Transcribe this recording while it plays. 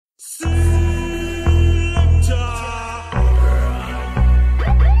We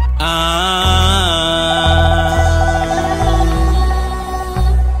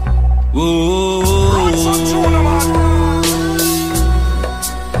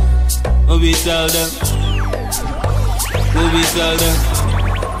tell them, we tell them,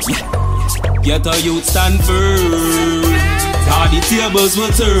 yeah. Get a youth stand firm. All the tables will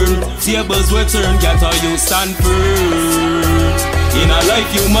turn, get a youth stand firm. In a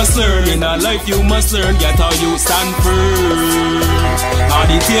life you must learn, get a youth stand firm. All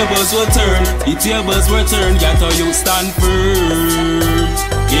the tables will turn, get a youth stand firm.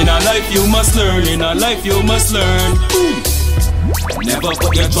 In a life you must learn, Never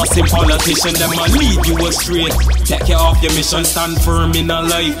put your trust in politicians, them a lead you astray. Take care of your mission, stand firm in a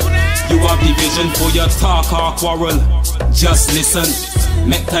life. You have the vision for your talk or quarrel. Just listen,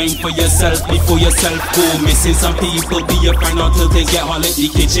 make time for yourself before yourself go missing. Some people be your friend until they get all in the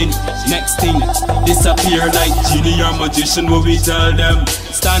kitchen. Next thing, disappear like genie or magician. What we tell them,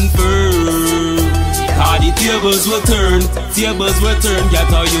 stand firm. All the tables will turn, get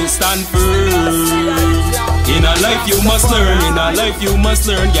how you stand firm. In a life you must learn,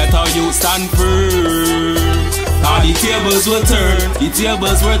 get how you stand firm. All the tables will turn,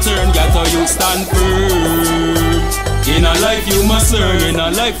 get how you stand firm. In a life you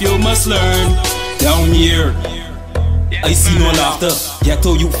must learn, Down here, I see no laughter. Get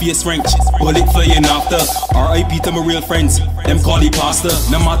how you face French, bullet flying after. R.I.P. to my real friends, them call the pastor.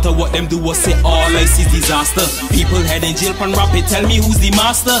 No matter what them do or say, all I see is disaster. People head in jail pan rap it, tell me who's the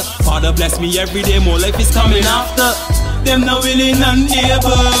master. Father bless me every day, more life is coming after. Them no willing and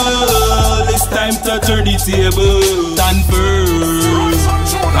able, it's time to turn the table. Stand firm,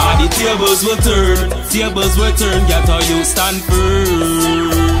 all the tables will turn, get how you stand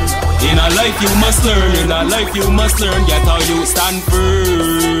firm. In a life you must learn, get how you stand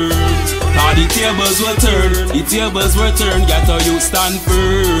firm. All the tables will turn, get how you stand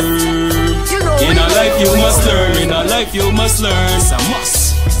firm. In a life you must learn, it's a must.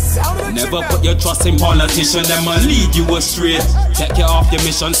 Never put your trust in politicians, them a lead you astray. Take care of your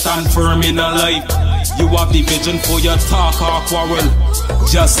mission, stand firm in a life. You have the vision for your talk or quarrel.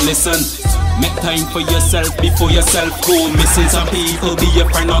 Just listen, make time for yourself before yourself go missing. Some people be your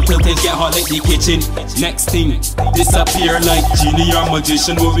friend until they get hot in the kitchen. Next thing, disappear like genie or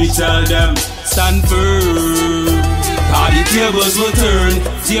magician. What we tell them, stand firm. All the tables will turn,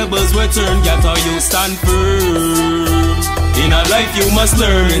 get how you stand firm. In a life you must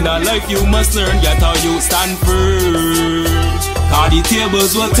learn, get how you stand firm. All the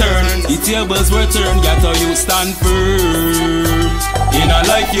tables will turn, get how you stand firm. In a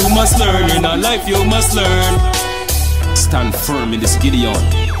life you must learn, stand firm in this Gideon.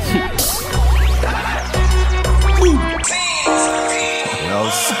 Yo,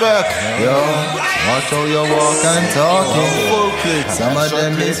 spec, yo, watch how you walk and talking. Some of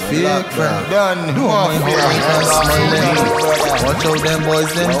them is fake, friend. No, my homies are smiling. Watch how them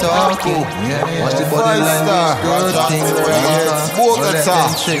boys them talking. Watch the body language, girl thing. Let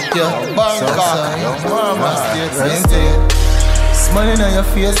them trick you. Same thing. Smiling on your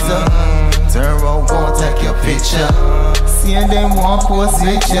face, turn around, won't take your picture. Seeing them want post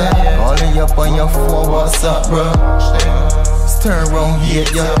with you. Calling you up on your phone, what's up, bro? Turn around,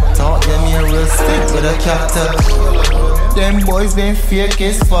 hate ya. Talk your near stick with a cat. Them boys been fake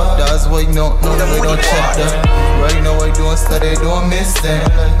as fuck. That's why no, we don't check them. Right now I don't study, don't miss them.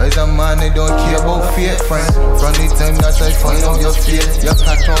 As a man, they don't care about fake friend. From the time that I find out your fate, you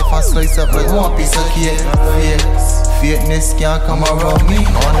cut off and slice up like one piece of cake. Fakeness can't come around me.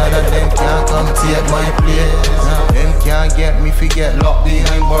 None of them can't come take my place. Them can't get me if you get locked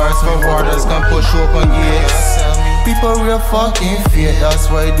behind bars. For warders can push open gates. People real fucking fake, that's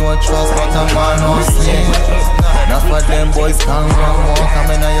why I don't trust what a man or snake. Enough of them boys can run, walk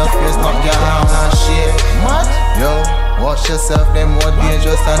coming on your face, knock your arm and shit. What? Yo, watch yourself, them more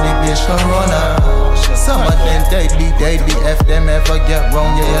dangerous than the bitch corona. Some of them deadly, F them ever get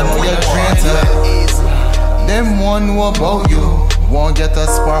wrong, yeah, you know you're trained. Them won't know about you. Won't get a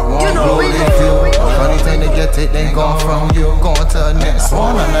spark, won't blow in you. Anytime they get it, they gone from you. Going to the next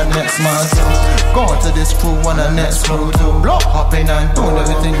one and the next man too. Going to this crew and the next crew too. Block hopping and doing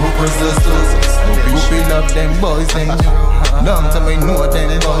everything hoopers does do. Groupie love them boys, them do. Long time I know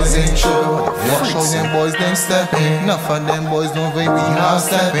them boys ain't true. Watch how them boys them stepping. Enough of them boys don't really be half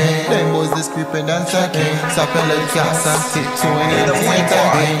stepping. Them boys just creeping and checking. Stopping like cats and tiptoeing in the winter.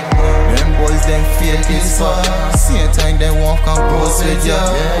 Them boys them fake as fuck. Same time they want compose with ya.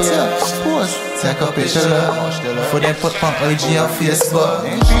 Pose, take a picture for them put on IG and Facebook.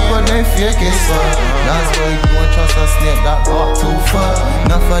 People them fake as fuck. That's why you don't trust a snake that walk too far.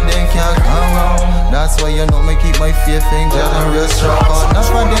 Enough of them can't come round. That's why you know me keep my faith in God and real strong.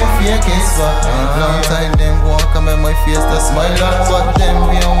 Enough of them fake as fuck. Long time them won't come in my face to smile up, but them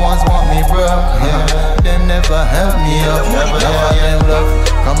real ones want me broke. Them never help me up. Never them love.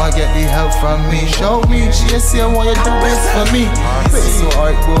 Come and get the help from me. Show me, chase you, why you do this for me. Pray so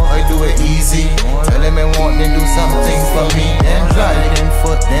hard, bro, I do it easy. Tell them I want them do something for me. Them dry, them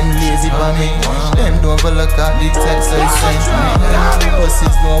foot, them lazy for me. Them don't ever look at the text I send me.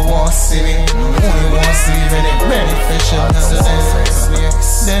 Pussies don't want to see me. Only want to see when it beneficial.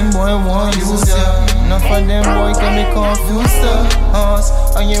 Them boy want use ya. Enough of them boy can be confused us.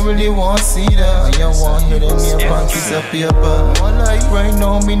 And you really want to see that. And you want to hear them here on piece of paper. More like right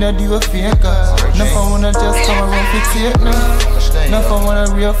now, me not do a faker. Enough I wanna just come around for take now. Enough I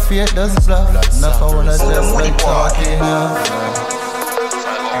wanna real fake does bluff. Enough I wanna just like talking now.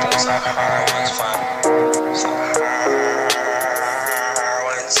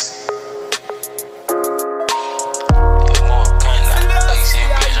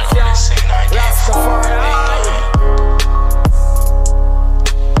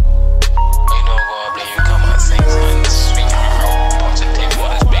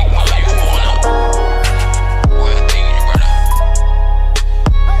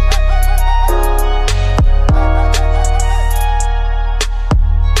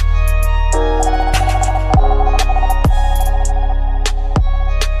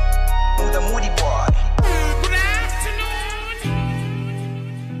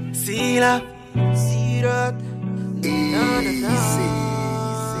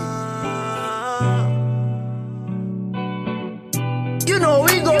 You know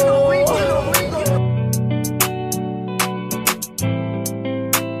we go.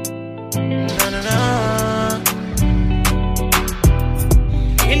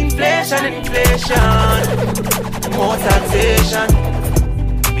 Inflation, more taxation.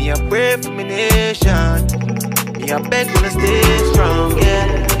 Me a pray for me nation. Me a beg to stay strong, yeah.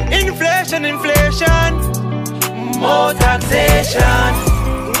 Inflation, more taxation.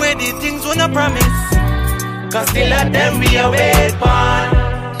 Where the things wanna promise, cause still at them we are wait for.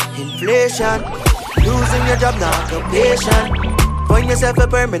 Inflation, losing your job, not occupation. Find yourself a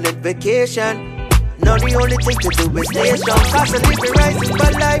permanent vacation. Now the only thing to do is stay strong. Cost of living rising,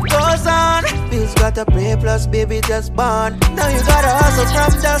 but life goes on. Bills gotta pay, plus baby just born. Now you gotta hustle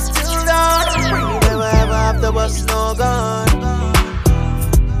from dusk till dawn. You never ever have the bus no gone.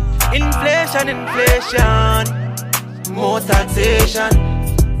 Inflation, more taxation.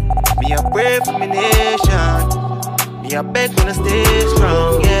 Me a pray for me nation. Me a beg to stay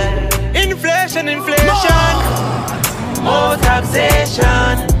strong, yeah. Inflation, more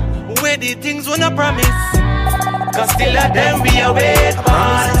taxation. Where the things wanna promise, cause still at them we are wait for.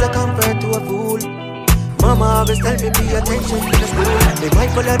 Promise is a comfort to a fool. Mama always tell me pay attention to the school. Be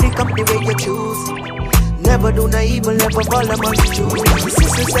mindful of the company where you choose. Never do not evil, never fall among the truth. The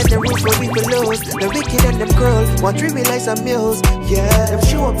sisters set the rules for people lose. The wicked and them cruel want to realize some meals. Yeah, them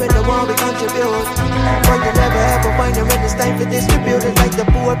show up in the war we contribute. But you never ever find them when it's time for distribute. It's like the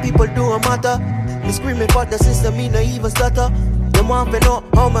poor people do a matter. Me screaming for the system, me not even stutter. Them want to know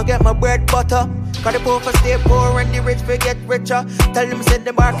how I get my bread butter. Cause the poor for stay poor and the rich for get richer. Tell them said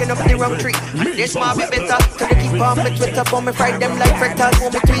them barking up the wrong tree. This might be better. Till they keep on me Twitter for me fright them like freckles.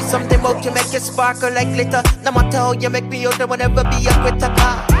 Want me tweet something about you make it sparkle like glitter. No matter how you make me out, I will never be a quitter.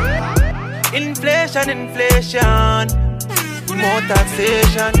 Inflation, more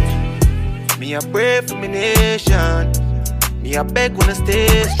taxation. Me a pray for me nation. Me a beg wanna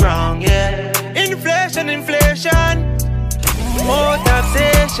stay strong, yeah. Inflation, more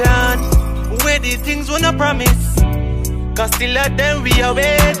taxation. Where the things wanna promise, cause still at them we are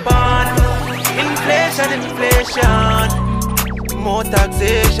wait for. Inflation, more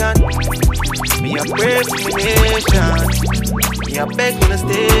taxation. Me a pray for me nation. Me a beg wanna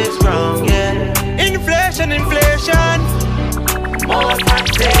stay strong, yeah. Inflation, more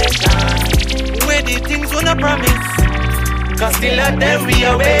taxation. Where the things wanna promise, cause still at them we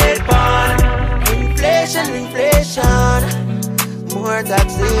are wait for. Inflation, more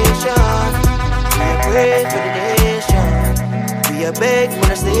taxation. We a pray for the nation. We a beg for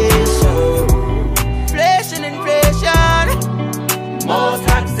the station. Inflation, more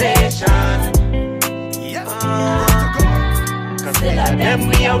taxation. Cause still at them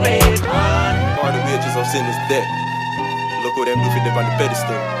we are wait for. All the wages of sin is debt. Look what them do for them on the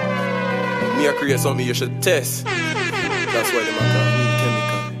pedestal. Me I create something you should test. That's why them a call me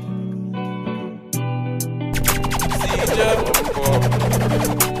chemical. See, Jeff.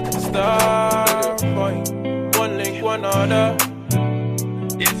 star boy. One link, one order.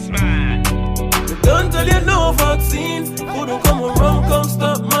 Yes, man. Don't tell you no vaccine. Couldn't come around, come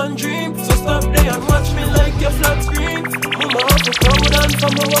stop man dream. So stop there and watch me like your flat screen. Mama have to proud and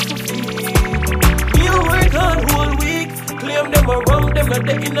from my waffle feet. Me a work hard whole week. Claim them around, them not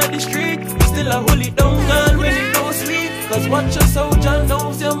there in the street. We still a hold it down and when it don't sweet. Cause watch us out, John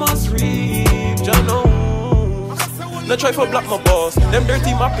knows you must reap. John knows. No try for block my boss, them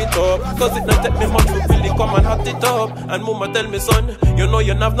dirty map it up. Cause it not take me much to really come and hot it up. And mama tell me son, you know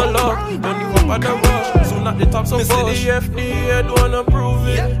you have no luck. Don't you up at the rush, soon at the top so fast. Me see the FDA don't wanna prove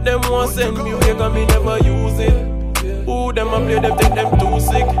it. Them want send me away cause me never use it. Ooh, them a play, them think them too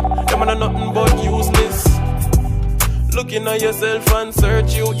sick. Them are nothing but useless. Looking at yourself and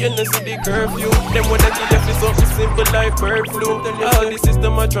search you, you know see the curfew. Them wanna kill you for something simple like bird flu. All the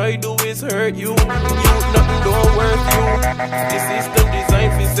system I try do is hurt you. Nothing don't work you. The system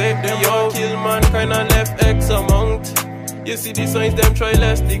designed for save them young. Kill mankind and left X amount. You see the signs them try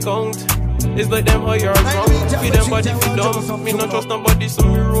less the count. It's like them higher drunk. Feed them body for dumb. Me not trust nobody so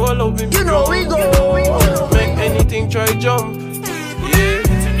me roll out with me. You know we go. Make anything try jump. Yeah.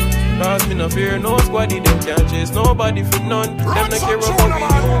 Cause me no fear no squaddy, them can't chase nobody for none. Them no care about we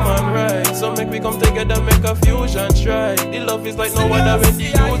human rights. So make we come together, make a fusion strike. The love is like no other when the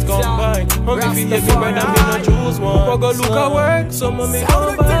youth combine. Mommy feel me right and me no choose one. But go look at work, some of me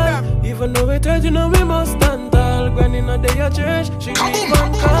don't buy. Even though we tell you know we must stand tall. Granny in a day at church, she leave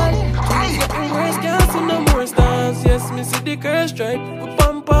and call. She's getting worse, can't see no more stars. Yes, me see the curse stripe with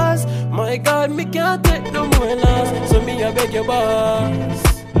pampas. My God, me can't take no more loss. So me I beg your boss,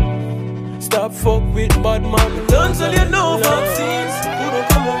 stop fuck with bad man. Don't tell you no vaccines. Couldn't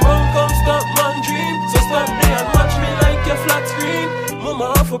come around, come stop man dream. So stop there and watch me like your flat screen. Mama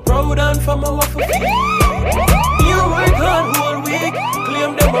awful proud and for my waffle feet. You work hard whole week.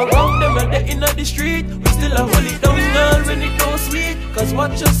 Claim them around, them not there in the street. We still a hold it down girl when it don't sweet. Cause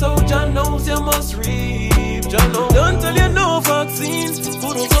watch us out, John knows you must reap. John knows. Don't tell you no vaccines.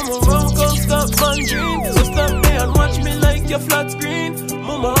 Couldn't come around, come stop man dream. So stop there and watch me like your flat screen.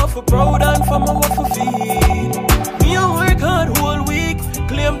 Mama awful proud and for my waffle feet. Me a work hard whole week.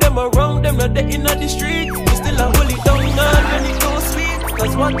 Claim them around, them not there in the street. We still a hold it down girl when it don't sweet.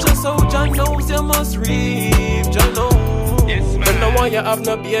 Cause watch us out, John knows you must reap. John knows. Yes, man. When no one you have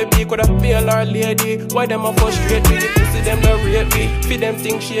no baby, could have bail our lady. Why them a frustrate me? You see them no rate me. Feed them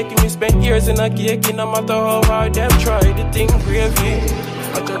things shaky. Me spend years in a cake. No matter how hard them try, the thing gravy.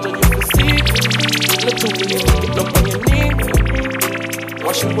 I judge you for see. No two minutes, look on your knee.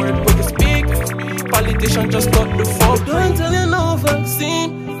 Watch your word when you speak. Politician just got the fuck. Don't tell you no vaccine.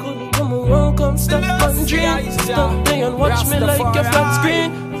 Couldn't come around, come stop and dream. Stop there and watch me like a flat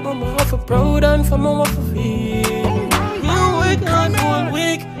screen. Mama half a proud and for my waffle feet. You work hard all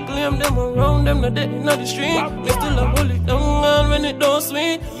week. Claim them around, them not dead in the street. We still a hold it down and when it don't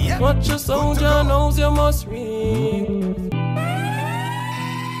sweet. Watch your sound, John knows you must reap.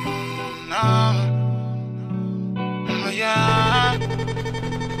 Yeah,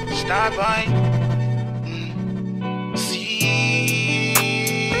 star boy. See,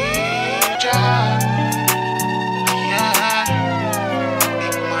 yeah,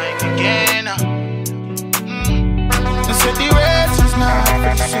 big Mike again. They said the race is not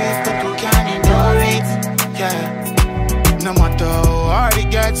for the swift, but you can't ignore it. Yeah, no matter how hard it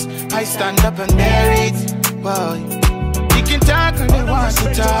gets, I stand up and bear it. Boy, you can talk when you want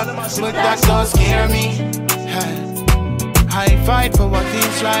to talk, but that don't scare me. Yeah. I fight for what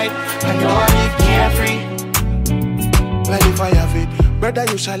is right, and know I live carefree. Well, if I have it, brother,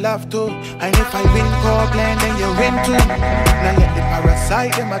 you shall have to. And if I win Copeland, then you win too. Now let the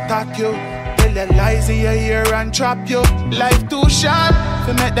parasite them attack you. Tell the lies in your ear and trap you. Life too short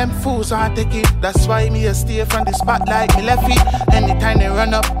to make them fools and take it. That's why me a stay from the spotlight, me left it. Anytime they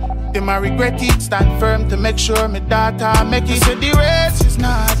run up, they might regret it. Stand firm to make sure my daughter make it. So the race is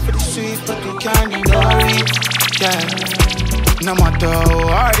not for the sweet, but you can't ignore it. Yeah. No matter how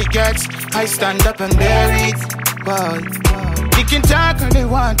hard it gets, I stand up and bear it. Boy, they can talk when they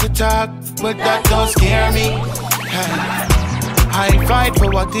want to talk, but that don't scare me. Yeah. I fight for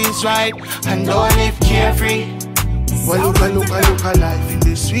what is right, and don't live carefree. Well, look a life in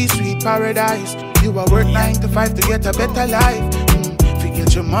this sweet, sweet paradise. You are work 9 to 5 to get a better life.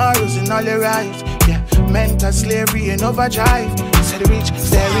 Forget your morals and all your rights. Yeah, mental slavery and overdrive. Say the rich,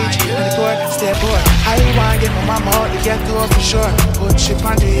 stay rich, and the poor, stay poor. I want get my mama out to get to her for sure. Put ship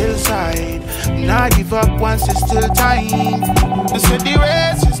on the hillside, not give up once it's still time. I said the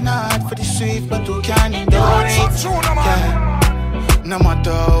race is not for the swift, but who can endure it. Yeah. No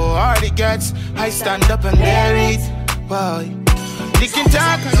matter how hard it gets, I stand up and bear it. Boy, They can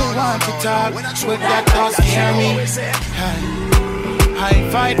talk as they want to talk, but that don't scare me. I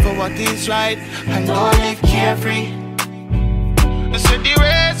fight for what is right and don't live carefree. I said the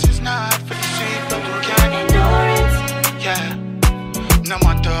race is not for the street, but we can't ignore it. Yeah, no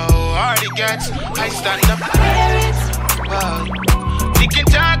matter how hard it gets, I stand up. Well, they can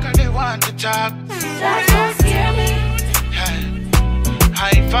talk and they want to talk. That don't scare me. Yeah,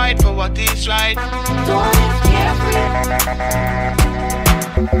 I fight for what is right. Don't live carefree.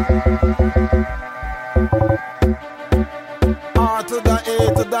 R to the A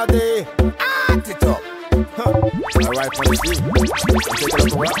to the D. Art it up. Alright, for the team. Take a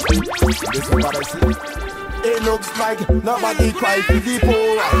look around. This is what I see. It looks like nobody cry for the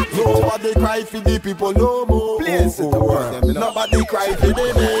poor. Nobody cry for the people no more. Nobody cry for the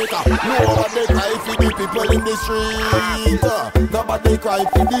maker. Nobody cry for the people in the street. Nobody cry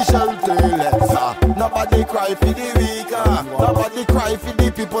for the shelterless. Nobody cry for the weaker. Nobody cry for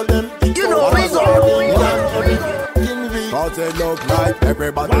the people them. You know we go. Cause it look like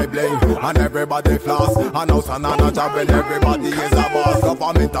everybody blame and everybody floss. And house and a job when everybody is a boss.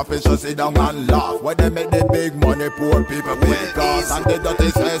 Government officials sit down and laugh when they make the big money, poor people pay costs. And the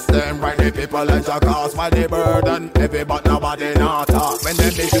dirty system right the people let your cost. While they burden heavy but nobody not talk. When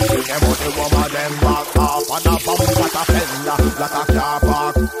they make you see them out the woman them back off. And a bump at a fender like a car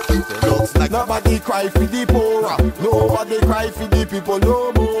park. It looks like nobody cry for the poor. Nobody cry for the people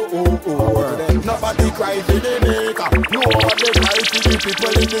no more. Nobody cry for the maker. Nobody cry for the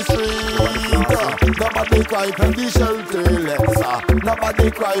people in the street. Nobody cry for the shelterless. Nobody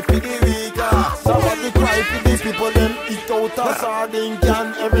cry for the weaker. Nobody cry for the people them eat out a sardine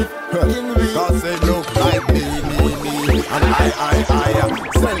can everything we. Cause it look like me and I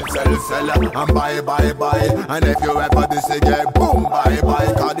sell and buy and if you ever this again boom buy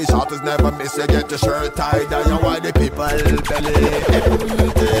cause the shotters never miss you get your shirt tied and you why the people belly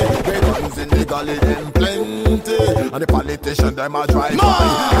empty. The guns in the gully them plenty and the politicians them a drive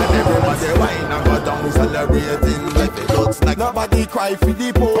by and everybody whine and go down celebrating like it looks like nobody cry for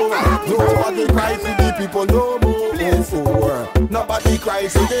the poor. Nobody cry for the people no more. Nobody cry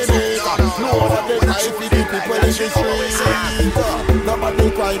for the maker. Nobody cry for the people in the street. Nobody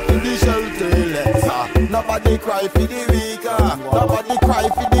cry for the shelterless. Nobody cry for the weaker. Nobody cry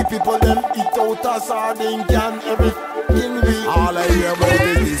for the people them eat out a sardine can everything we. All I hear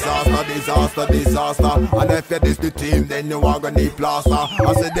about is disaster. And if you diss the team, then you are gonna need plaster.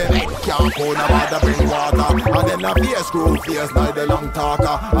 I said them head can't hold about to bring water. And then a face screw face like the long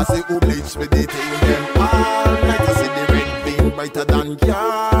talker. I say who bleach with the team them all like I see the red beam brighter than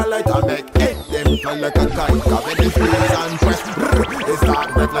car light. I make it them fly like a kite. Cause when it freeze and press, it start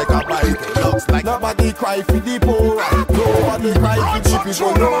red like a bite. It looks like nobody cry for the poor. Nobody cry for the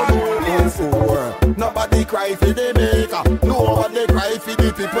people no more. Nobody cry for the maker. Nobody cry for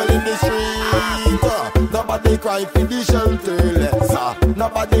the people in the street. Nobody cry for the shelterless.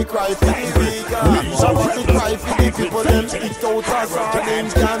 Nobody cry for the weaker. Nobody cry for the people them eat out a sardine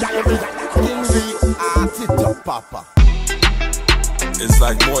can everything we art it up, papa. It's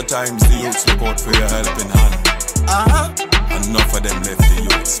like more times the youths look out for your helping hand. And enough of them left the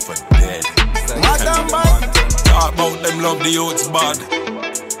youths for dead. Talk about them love the youths bad.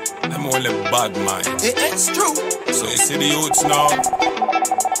 Them only bad mind. It's true. So you see the youths now.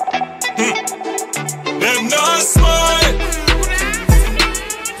 Them not smile.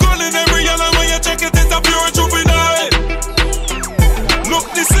 Calling every yellow when you check it, it's a pure juvenile. Look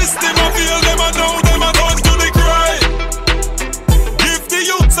the system, I feel them, I know them, I gone to the cry. Give the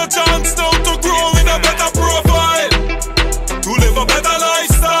youths a chance now to grow in a better profile, to live a better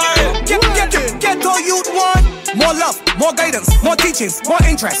lifestyle. Get all youth want. More love, more guidance, more teachings, more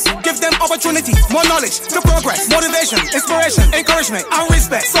interest. Give them opportunity, more knowledge to progress. Motivation, inspiration, encouragement, and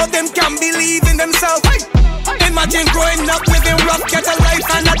respect. So them can believe in themselves. Imagine growing up living rough, get a life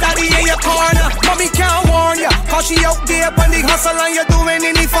and a daddy in your corner. Mommy can't warn ya, cause she out there when the hustle and you're doing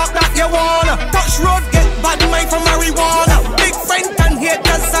any fuck that you wanna. Touch road, get bad mind from marijuana. Big friend and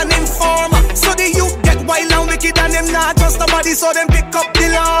haters and informer. So the youth get wild and wicked and them not trust nobody, so them pick up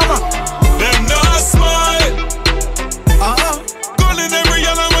the llama. Them not smile. Calling every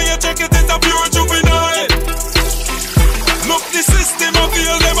yellow when you check it, it's a pure juvenile. Look the system, I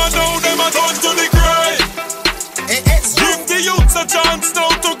feel them, I know them, I gone to the cry. Give the youths a chance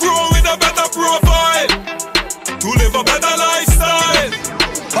now to grow with a better profile, to live a better lifestyle.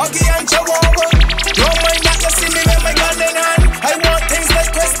 Buggy and Chihuahua, don't mind that you see me with my gun in hand. I want things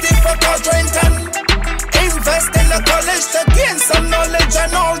like Christy for Codrington. Invest in the college to gain some knowledge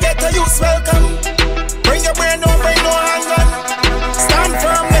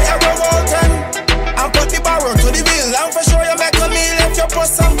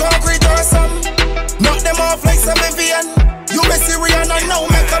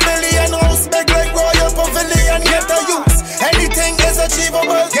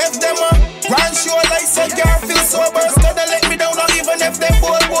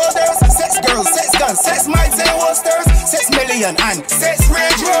stallion and 6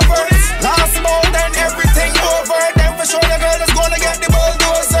 Range Rovers. Last bout and everything over. Then for sure the girl is gonna get the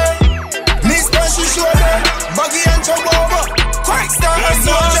bulldozer. Miss Punchy shoulder, buggy and chug over. Quick star and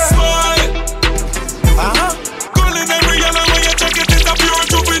soldier. Girl in every yellow when you check it, it's a pure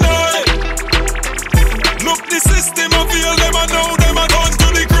juvenile. Look the system, I feel them, I know them, I don't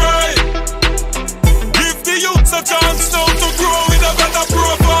to the cry. Give the youths a chance now to grow with a better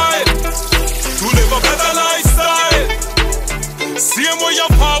profile, to live a better lifestyle. Same way you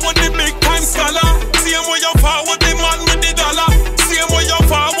forward the big time scholar, same way you forward the man with the dollar, same way you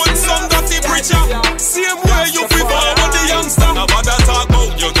forward some dirty preacher, same way you forward the youngster. Now what I talk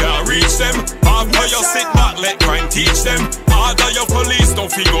about, you can't reach them. After you sit back, let crime teach them. Order your police,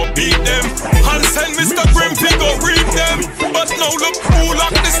 don't figure beat them. And send Mr. Grim figure read them. But now look who lock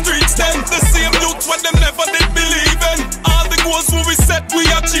the streets then. The same youths what them never did believe in. All the goals we set, we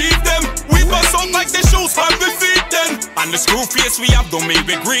achieve them. We bust out like the shoes and we feed them. And the screw face we have don't make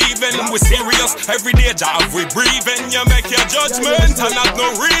we grieving. We serious every day job we breathing. You make your judgment and have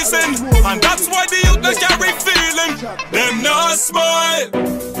no reason. And that's why the youth they carry feeling. Them not smile.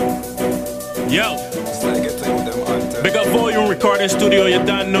 Yo, big up volume recording studio, you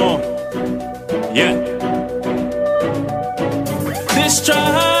don't know. Yeah.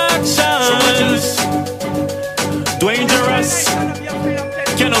 Distractions, Dangerous,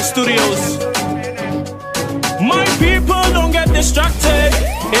 Keno Studios. My people don't get distracted.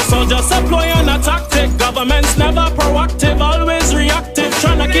 It's all just a ploy and a tactic. Government's never proactive, always reactive.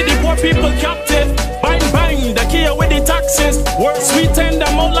 Trying to keep the poor people captive. Bang bang, the key with the taxes. Work sweeten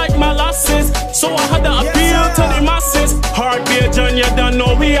them out like molasses. So I had to appeal to the masses. Hard Bajan, you don't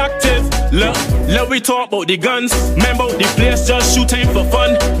know we active. Look, let we talk about the guns. Remember the place just shooting for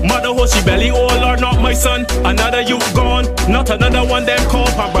fun. Mother hoe she belly all or not my son. Another youth gone, not another one them call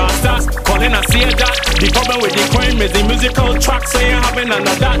for brastas. Calling I say that. The problem with the crime is the musical track. So you having none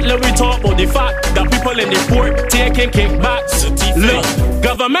of that. Let we talk about the fact that people in the port taking kickbacks. Look,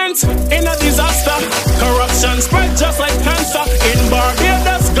 government in a disaster. Corruption spread just like cancer. In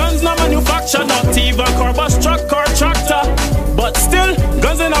Barbados, guns no manufacture. Not even car bus truck or tractor. But still,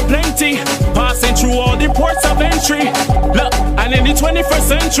 guns in a plenty. Passing through all the ports of entry. Look, and in the 21st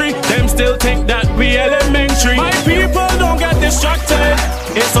century, them still think that we elementary. My people don't get distracted.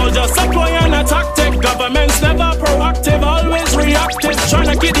 It's all just a ploy and a tactic. Government's never proactive, always reactive. Trying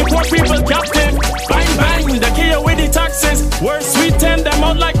to keep the poor people captive. Bang bang, the key with the taxes. We're sweeten them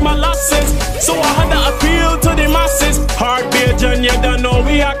out like molasses. So I had to appeal to the masses. Hard Bajan, you don't know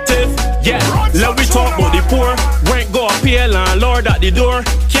we active. Yeah, let we talk about the poor. Rent go up here, landlord at the door.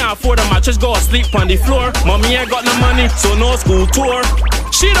 Can't afford a mattress, go sleep on the floor. Mommy ain't got no money, so no school tour.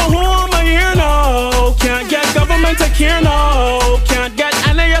 She don't home a year now. Can't get government to care now. Can't get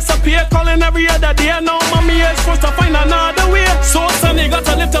NASAP calling every other day. Now mommy is forced to find another way. So sonny got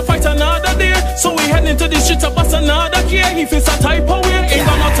to live to fight another day. So we heading to the street to bust another care. He feels a type of way, ain't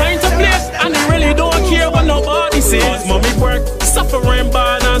got no time to play. And he really don't care what nobody says. Mommy work, suffering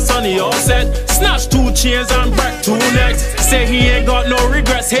bad and sonny all set. Snatch 2 chains and break 2 necks. Say he ain't got no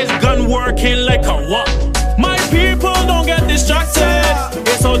regrets. His gun working like a what? My people don't get distracted.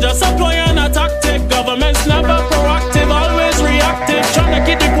 It's all just a ploy and a tactic. Government's never proactive, always reactive. Trying to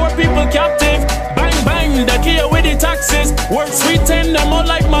keep the poor people captive. Bang bang, the key with the taxes. Work sweeten them out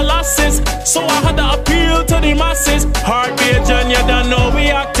like molasses. So I had to appeal to the masses. Hard Bajan, you don't know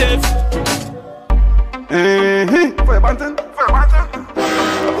we active. Fire Banton.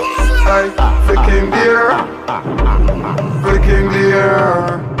 Hey, flicking gear.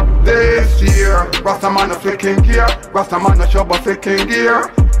 This year, Rastaman a flicking gear. Rastaman a shop a flicking gear.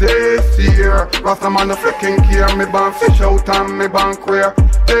 This year, Rastaman a flicking gear. Me ban fish out and me ban queer.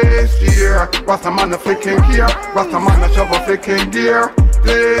 This year, Rastaman a flicking gear. Rastaman a shop a flicking gear.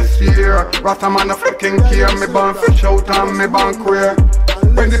 This year, Rastaman a flicking gear. Me ban fish out and me ban queer.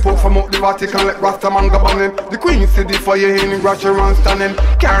 When the Pope from out the Vatican let Rastaman go banning. The Queen city for you in Ratcheran standing.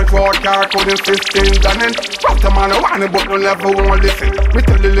 Carrot road, car coding 15 danning. Rastaman a whine but no never won't listen. Me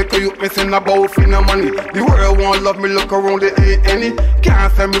tell the liquor you missing about for no money. The world won't love me, look around it ain't any.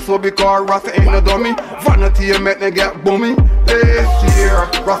 Can't say me so because Rasta ain't no dummy. Vanity make me get boomy. This year,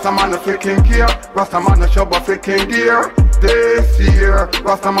 Rastaman a flicking gear. Rastaman a shop a flicking gear. This year,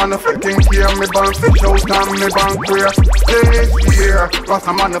 Rastaman a flicking gear. Me ban fish out and me ban queer. This year,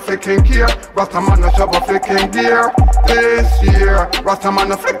 Rastaman a flicking gear. Rastaman a shop a flicking gear. This year,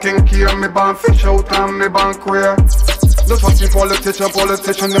 Rastaman a flicking gear. Me ban fish out and me ban queer. No trust the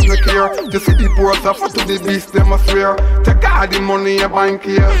politician them no care. To see the poor suffer to the beast them a swear. Take all the money a bank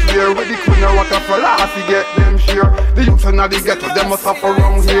here. Here with the queen of Rockefeller to get them share. The youths and the ghetto them a suffer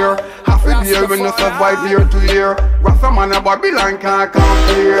around here. Half a year when you survive year to year. Rasta man a Babylon can't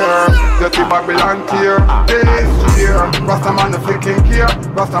compare. Dirty Babylon tear. This year Rasta man a flicking gear.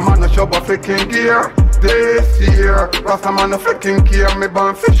 Rasta man a shop a flicking gear. This year Rasta man a flicking gear. Me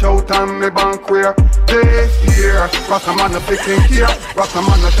ban fish out and me ban queer. This year Rasta man a flicking gear. Rasta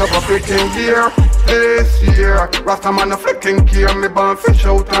man a shop a flicking gear. This year Rasta man a flicking gear. Me ban fish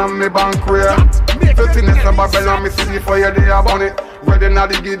out and me ban queer. Filthiness of Babylon, me see the fire they are on it. Whether not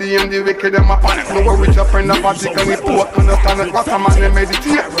the giddy and the wicked them upon it. No rich up in the Vatican, the poor understand it. Rasta man they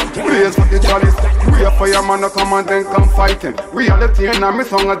meditate, praise for the chalice. We a fireman to come and then come fighting. Reality and me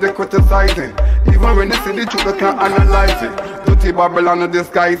song they criticizing. Even when they see the truth they can't analyze it. Dirty Babylon to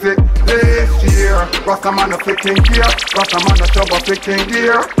disguise it. This year, Rasta man a flicking gear. Rasta man a shove a flicking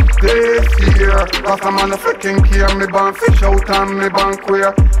gear. This year, Rasta man a flicking gear. Me ban fish out and me ban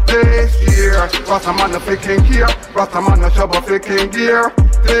queer. This year, Rasta man a flicking gear. Rasta man a shove a flicking gear.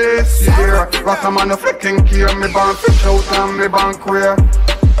 This year, Rasta man a flicking gear. Me ban fish out and me ban queer.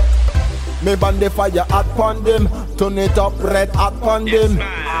 Me ban the fire hot pon them. Turn it up red hot pon them.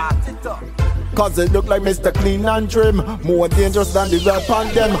 Cause it look like Mr. Clean and Trim. More dangerous than the rap on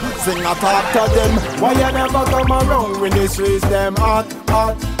them. Sing a talk to them. Why you never come around when the streets them hot,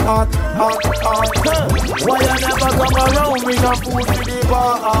 hot, hot, hot, hot, huh? Why you never come around when the food to the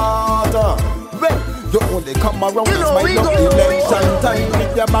bar? You only come around when it's my love election time.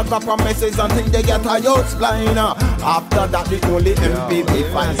 With your bag of promises and think they get a youth blind. After that the only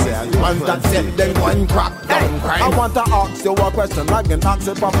MPB fans the ones that said they one crack down crime. I want to ask you a question, I can ask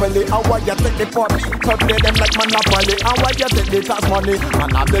it properly. How why you take the party, cut them like monopoly? How why you take the tax money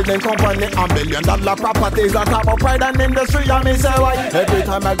and a building company and $1 million properties on top of pride and industry? And me say why every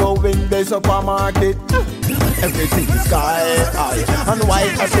time I go in the supermarket everything is sky high. And why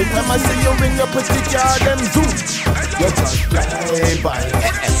every time I see you in your pretty car, them zoom, you just fly by.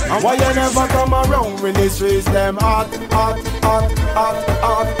 And why you never come around when the streets them hot, hot, hot, hot,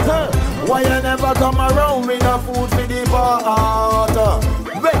 hot, huh? Why you never come around when the food for the bar?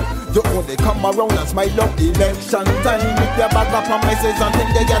 You only come around and smile up election time. With your bag of promises and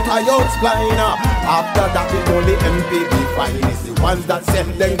think they get a youth blind. After that the only MPB fine is the ones that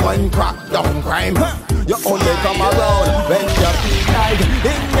send them one crack down crime. You only come around when you feel like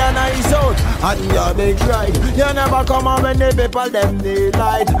in your nice out and your big ride. You never come around when the people them need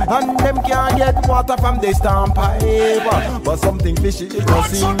light and them can't get water from the storm pipe. But something fishy it don't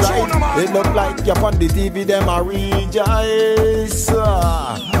seem right. It look like you're on the TV them a rejoice.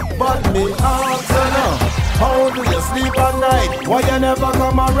 But me ask you now, how do you sleep at night? Why you never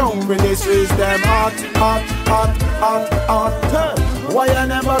come around when the streets them hot, hot, hot, hot, hot, huh? Why you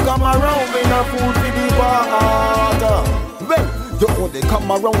never come around when the food for the bar? You only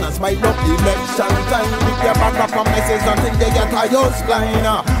come around and smile up election time. With your bag of promises and think they get a youth blind.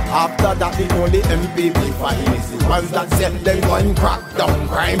 After that the only MPB fine is the ones that send them one crack down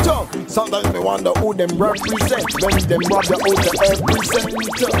crime. Sometimes me wonder who them represent when them rob the out the every cent.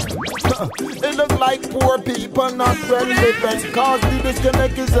 It look like poor people not relevant, cause the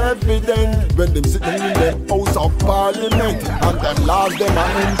disconnect is evident when them sitting in the House of Parliament and them laws them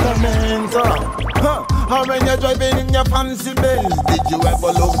are implement. And when you're driving in your fancy Benz, did you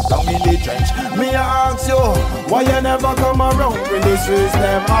ever look down in the trench? Me ask you, why you never come around when the streets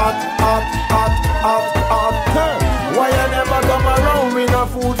them hot, hot, hot, hot, hot, huh? Why you never come around when the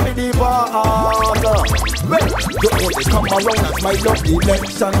food for the bar? You only come around and smile up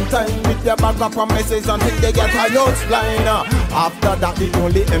election time. With your bag of promises and think they get a youth blind. After that the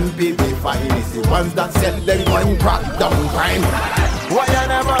only MPB fine is the ones that send them one crack down crime. Why you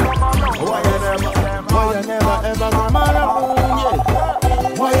never, why you never, why you never ever come around, yeah?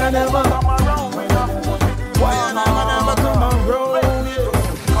 Why you never come around, why you never come around, yeah?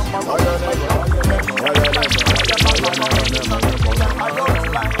 Why you never,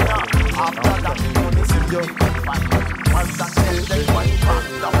 after that you only see you once that tell them one crack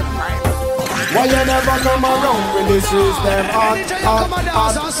down crime. Why you never come around when the streets them hot, hot,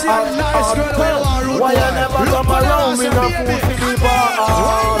 hot, hot, hot? Why you never come around when the food for the bar?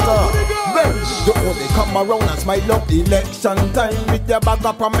 You only come around and smile up election time. With your bag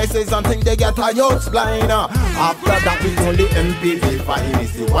of promises and think they get a youth blind. After that the only MPB fine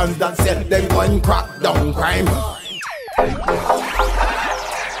is the ones that send them one crack down crime.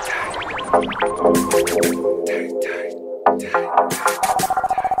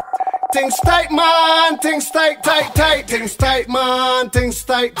 Things tight, man, things tight, tight, tight. Things tight, man, things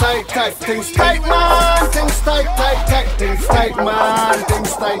tight, tight, tight. Things tight, man, things tight, tight, tight. Things tight, man,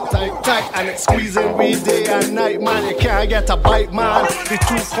 things tight, tight, tight. And it's squeezing me day and night, man. You can't get a bite, man. The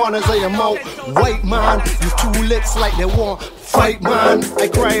two corners of your mouth, white, man. Your two lips like they want fight, man. I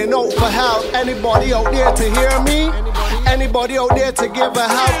crying out for help. Anybody out there to hear me? Anybody out there to give a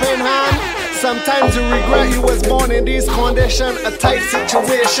helping hand? Sometimes you regret you was born in these conditions, a tight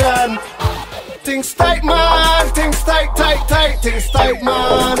situation. Things tight, man, things tight, tight, tight. Things tight,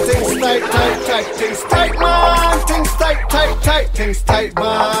 man, things tight, tight, tight. Things tight, man, things tight, tight, tight. Things tight,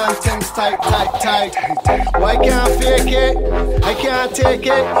 man, things tight, tight, tight. Why can't I fake it? I can't take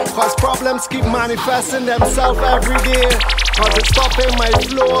it. Cause problems keep manifesting themselves every day. Cause it's stopping my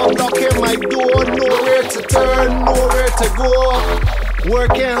flow, blocking my door. Nowhere to turn, nowhere to go.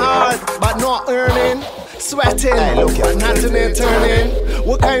 Working hard, but not earning. Sweating, but nothing ain't turning.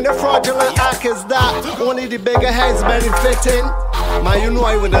 What kind of fraudulent act is that? Only the bigger heads benefiting. Man, you know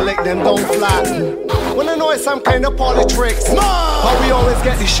I would've let them down flat. Wanna know it's some kind of politics? How we always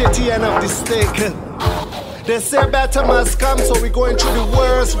get the shitty end of the stick. They say better must come, so we going through the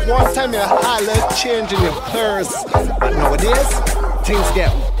worst. One time you holler, changing your purse. But nowadays, things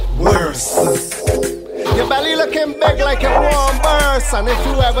get worse. Your belly looking big like a warm burst. And if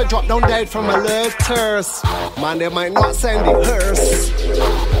you ever drop down dead from a little thirst, man, they might not send the hearse.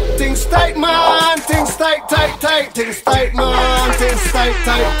 Things tight, man, things tight, tight, tight. Things tight, man, things tight,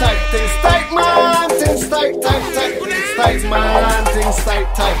 tight, tight. Things tight, man, things tight, tight, tight. Things tight, man, things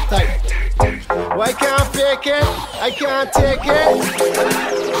tight, tight, tight. Why can't I fake it? I can't take it.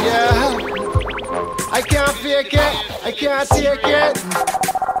 Yeah, I can't fake it. I can't take it.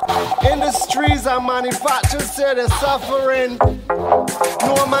 Industries and manufacturers say they're suffering.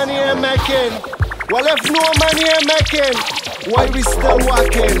 No money ain't making. Well, if no money ain't making, why we still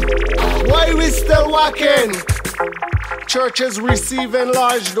working? Why we still working? Churches receiving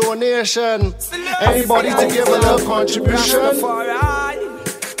large donation. Anybody to give a little contribution?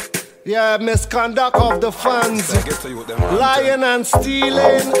 Yeah, misconduct of the funds. Lying and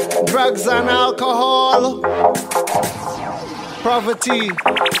stealing. Drugs and alcohol. Poverty,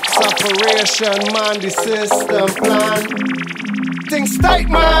 separation, man, the system plan. Things tight,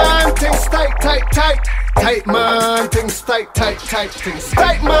 man, things tight, tight, tight. Tight, man, things tight, tight, tight. Things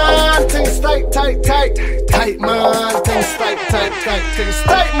tight, man, things tight, tight, tight. Tight, man, things tight, tight, tight. Things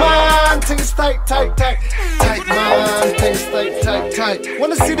tight, man, things tight, tight, tight. Tight, man, things tight, tight, tight.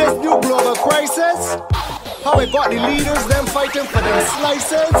 Wanna see this new global crisis? How we got the leaders, them fighting for them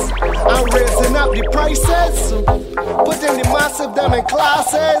slices and raising up the prices. Putting the massive them in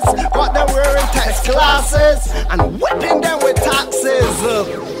classes, got them wearing tax classes and whipping them with taxes.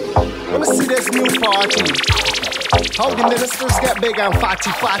 Wanna see this new party? How the ministers get big and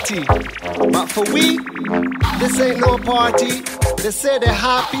fatty. But for we, this ain't no party. They say they're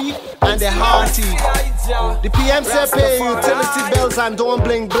happy and they're hearty. The PM say pay utility bills and don't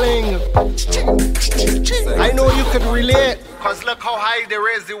bling bling. I know you could relate, cause look how high they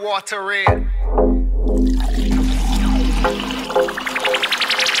raise the water rate.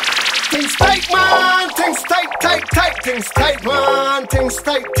 Things tight, man, things tight, tight, tight. Things tight, man, things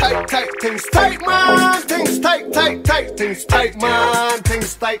tight, tight, tight. Things tight, man, things tight, tight, tight. Things tight, man,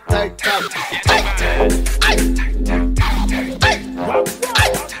 things tight, tight, tight.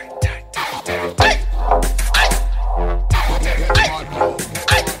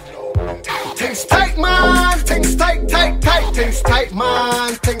 Things tight, man, things tight, tight, tight. Things tight,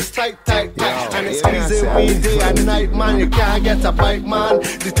 man, things tight, tight, tight. And it's easy we day and night, man. You can't get a bite, man.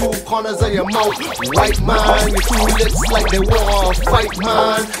 The two corners of your mouth, white, man. Your two lips like they want to fight,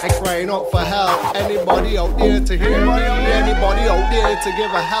 man. I'm crying out for help. Anybody out there to hear me? Anybody out there to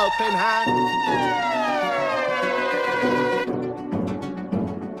give a helping hand?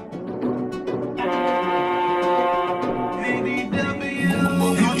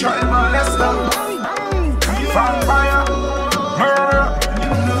 Try my Lester, vampire, murder.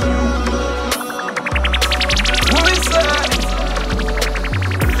 Who is that?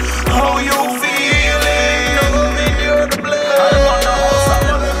 How you feeling? Knowing you're the blade.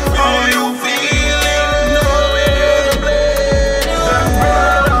 How you feeling? Knowing you're the blade.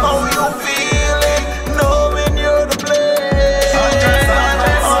 How you feeling?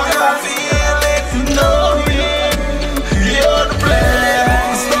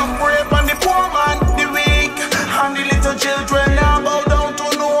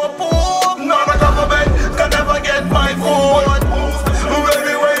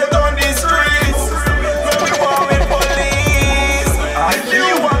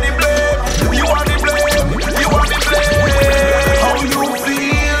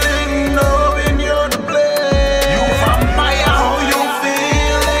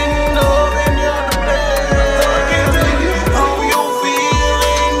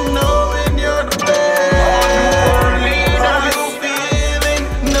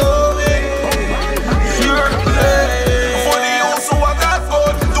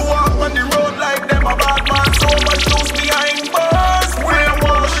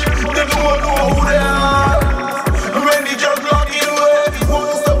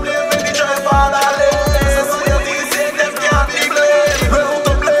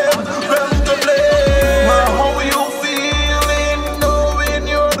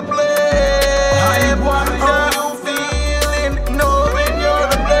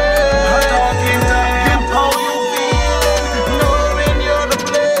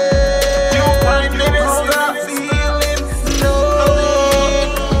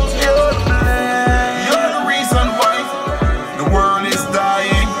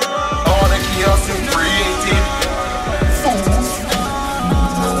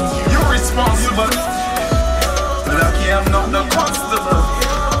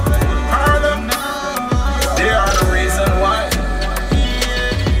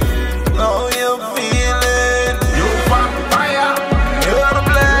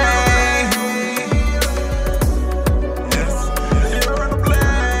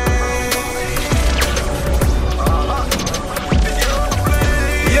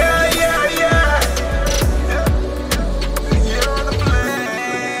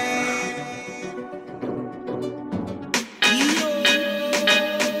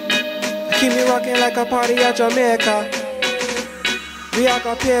 party at Jamaica. We all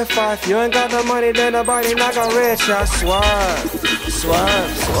gon' pay for. If you ain't got the money, then nobody not gon' rich. I swerve,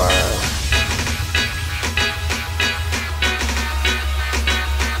 swerve, swerve.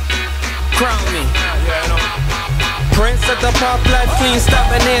 Crown me. Prince at the pop life, clean stop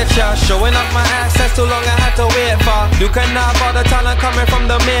in nature. Showing up my access too long I had to wait for. You can have all the talent coming from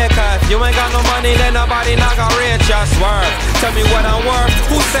the maker. If you ain't got no money, then nobody not gon' reach ya. Swerve, tell me what I'm worth.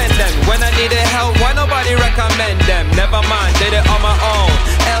 Who sent them? When I needed help, why nobody recommend them? Never mind, did it on my own.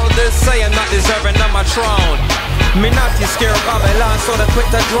 Elders say I'm not deserving of my throne. Me not too scared of Babylon, so they quick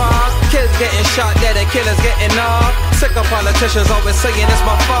to draw. Kids getting shot, dead, the killers getting off. Sick of politicians always saying it's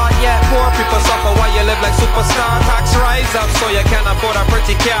my fault. Yeah, poor people suffer while you live like superstar. Tax rise up so you can't afford a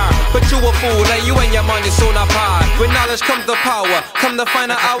pretty car. But you a fool and you and your money soon apart. With knowledge comes the power. Come to find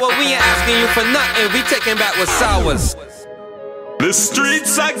an hour, we ain't asking you for nothing. We taking back what's ours. The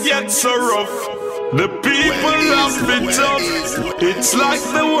streets I get so rough. The people have it tough. It's like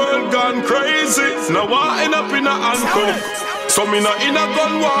the world gone crazy. Now I end up in a handcuff. So me not in a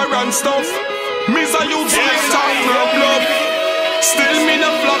gun war and stuff. Me's a youth straight talk no bluff. Still me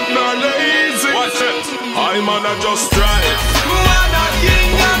no flop nor lazy. Watch it. I'm on a just drive. Man a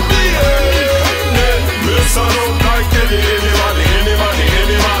king of the earth. Miss I don't like anybody, anybody,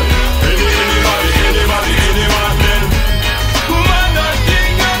 any man. Anybody, anybody, any man. Man a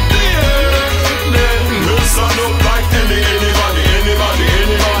king of the earth. Miss I don't like anybody, anybody,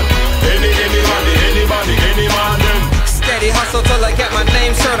 any man. Anybody, anybody, any man. Steady hustle till I get my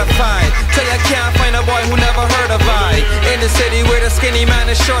name certified. Till you can't find a boy who never heard of I. In the city where the skinny man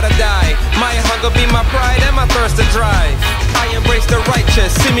is sure to die. My hunger be my pride and my thirst to drive. I embrace the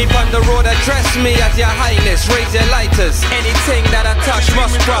righteous. See me on the road, address me as your highness. Raise your lighters. Anything that I touch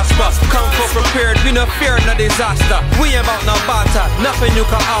must prosper. Come for prepared, we no fear no disaster. We ain't about no barter, nothing you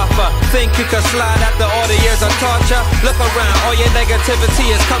can offer. Think you can slide after all the years of torture? Look around, all your negativity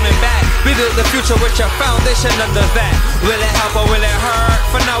is coming back. We build the future with your foundation under that. Will it help or will it hurt?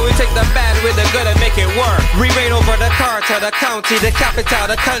 For now we take the bad with the good and make it work. We reign over the carter, the county, the capital,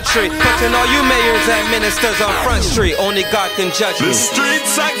 the country. Putting all you mayors and ministers on Front Street. Only God can judge me. The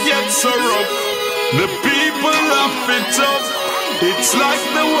streets I get so rough. The people have it tough. It's like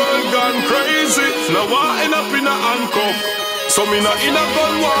the world gone crazy. Now I end up in a handcuff. So me not in a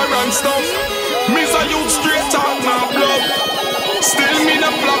gun war and stuff. Me's a youth straight talk now bluff. Still me no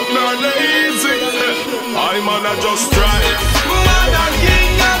flop nor lazy. I'm on a just drive. Man a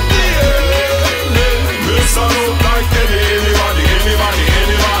king of the earth. Miss I don't like anybody, anybody,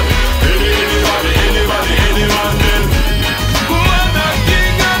 any man. Anybody, anybody, any man. Man a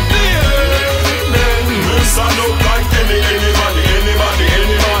king of the earth. Miss I don't like anybody, anybody,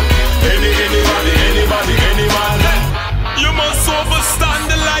 any man. Anybody, anybody, any man. You must understand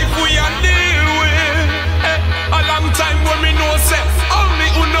the life we are deal with. A long time when me know say only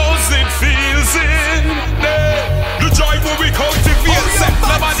who knows it feels it. The joy when we cultivate say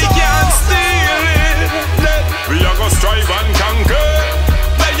nobody can steal it. We are gonna strive and conquer.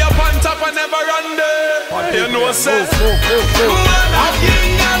 Lay up on top and never under. You know say man a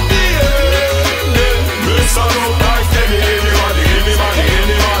king of the earth. Miss I don't like anybody, anybody,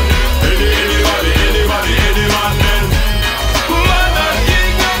 any man. Anybody, anybody, any man. Man a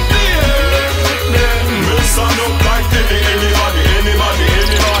king of the earth. Miss I don't like anybody, anybody,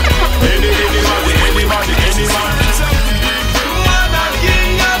 any man. Anybody, anybody, any man. Man a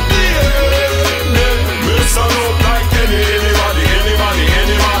king of the earth. Miss I don't like anybody, anybody,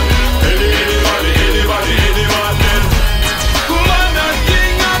 any man. Anybody, anybody, any man. Man a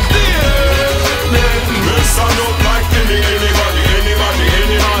king of the earth. Miss I don't like anybody, anybody,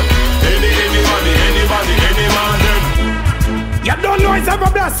 any man. Anybody, anybody, any man. You don't know it's ever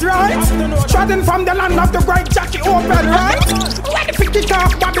blessed, right? Trodden from the land of the great Jackie Open, right? Ready to kick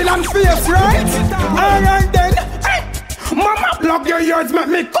off Babylon face, right? Alright then, hey. Mama, plug your ears, make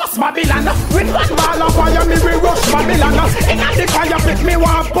me cuss Babylon. With one ball of fire, me we rush Babylon. In the fire pit, me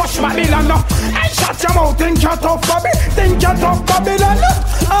want push Babylon. And shut your mouth, think you're tough, Babylon. Think you're tough, Babylon.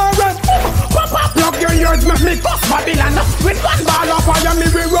 Alright, Papa, plug your ears, make me cuss Babylon. With one ball of fire, me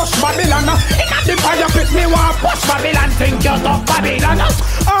we rush Babylon. In the fire pit, me want push Babylon. Think you're tough, Babylon.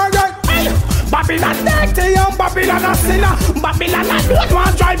 Alright, hey. Babylon dirty and Babylon a sinner. Babylon a don't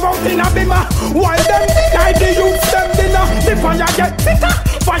want drive out in a bimmer. While them deny the youth them dinner. The fire get thicker,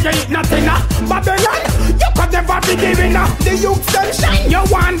 fire eat nothing. Babylon, you could never be the winner. The youth them shine, you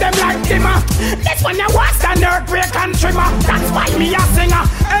want them like dimmer. This one you worse than earthquake and trimmer. That's why me a singer.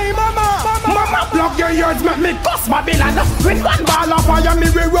 Hey mama, mama, plug your your yards make me cuss Babylon. With one ball of fire me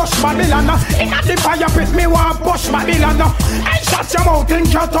we rush Babylon. In the fire pit me want push Babylon. And shut your mouth,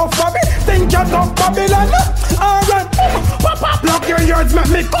 think you're tough for me, think you're tough Babylon. Alright, pop lock your yards make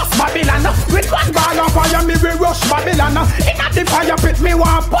me cuss Babylon. With one ball of fire me we rush Babylon. In the fire pit me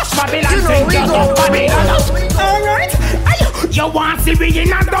want push Babylon, think you're tough Babylon. Alright, you want see we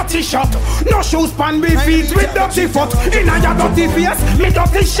in a dirty shot. No shoes pan we feet with dirty foot. In a your dirty face, me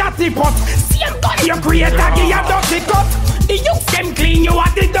dirty shotty pot. Same gun you create a give a dirty cut. The youth them clean, you are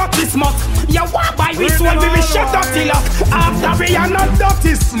the dirty smut. You want buy we soul, we be shut dirty luck. After we are not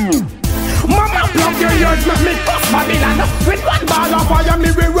dirty smooth. Mama plug your ears, make me cuss Babylon. With one ball of fire,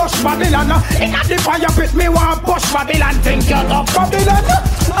 me we rush Babylon. In the fire pit, me want push Babylon. Think you're tough Babylon.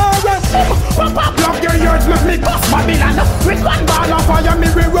 Alright, Papa plug your ears, make me cuss Babylon. With one ball of fire, me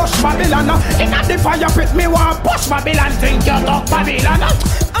we rush Babylon. In the fire pit, me want push Babylon. Think you're tough Babylon.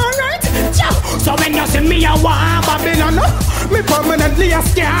 Alright, so when you see me a want Babylon, me permanently a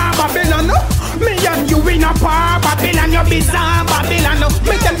scare Babylon. Me and you in a par Babylon, you bizarre Babylon.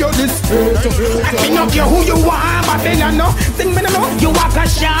 Me tell you this straight, I cannot care who you are Babylon. Think me know you are a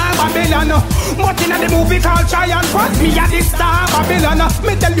star Babylon. But in the movie called Giant Front, me a the star Babylon.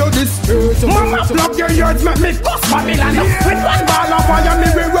 Me tell you this straight, Mama plug your ears, make me cuss Babylon. With one ball of fire, me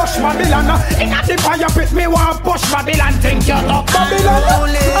we rush Babylon. In the fire pit, me want push Babylon. Think you're tough Babylon.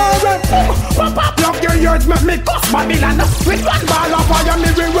 Alright, Papa plug your ears, make me cuss Babylon. With one ball of fire, me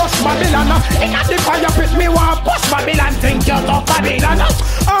we rush Babylon. In the fire pit, me want push Babylon. Think you're tough Babylon.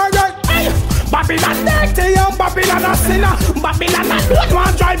 Alright, Babylon dirty and Babylon a sinner. Babylon a don't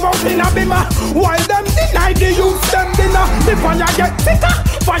want drive out in a bimmer. While them deny the youth them dinner. The fire get thicker,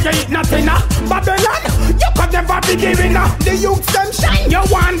 fire eat nothing. Babylon, you could never be the winner. The youth them shine, you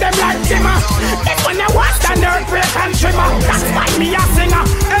want them like dimmer. This when you watch the earthquake and shimmer. That's why me a singer.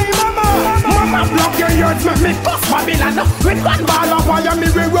 Hey mama, mama block your ears, make me cuss Babylon. With one ball of fire,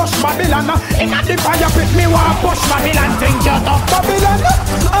 me we rush Babylon. In the fire pit, me want push Babylon. Think you're tough Babylon.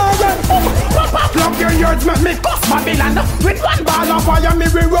 Alright, Papa plug your ears, make me cuss Babylon. With one ball of fire, me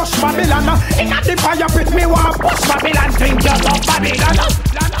we rush Babylon. In the fire pit, me want push Babylon. Think you're tough Babylon.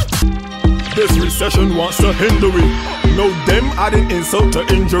 This recession wants to hinder we. No them adding insult to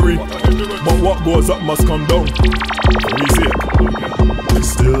injury. But what goes up must come down. We see it.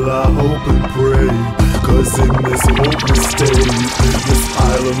 Still I hope and pray, cause in this hopeless state, this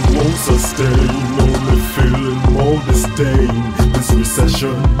island won't sustain. Only feeling more disdain. This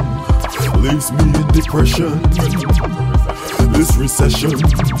recession leaves me in depression. This recession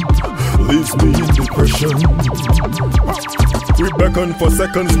leaves me in depression. We beckon for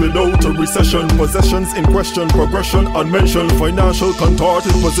seconds without a recession. Possessions in question, progression unmentioned. Financial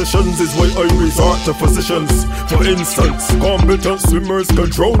contorted positions is why I resort to physicians. For instance, competent swimmers could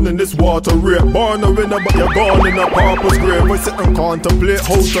drown in this water rate. Born a winner but you're gone in a pauper's grave. I sit and contemplate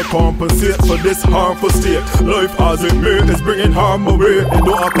how to compensate for this harmful state. Life as it may is bringing harm away. It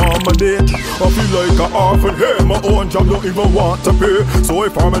don't accommodate. I feel like an orphan here. My own job don't even want to pay. So I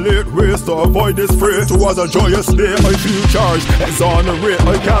formulate ways to avoid this fray. Towards a joyous day I feel charged, exonerate.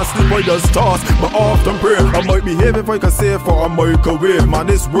 I can't sleep by the stars, but often pray I might behave if I can save for a microwave. Man,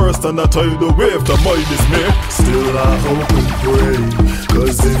 it's worse than a tidal wave to my dismay. Still I hope and pray,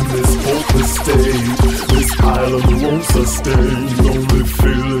 cause in this hopeless state, this island won't sustain. Only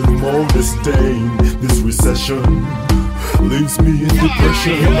feeling more disdain. This recession leaves me in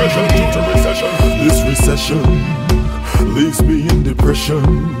depression. This recession leaves me in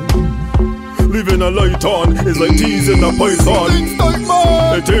depression. Leaving a light on is like teasing a python.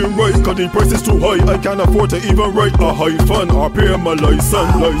 It ain't right cause the price is too high. I can't afford to even write a hyphen or pay my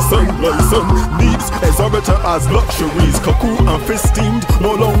license. Needs exorbitant as luxuries. Cuckoo and fist steamed,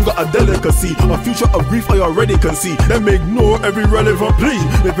 no longer a delicacy. A future of grief I already can see. Them ignore every relevant plea.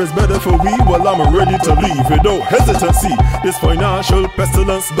 If it's better for we, well I'm ready to leave without hesitancy. This financial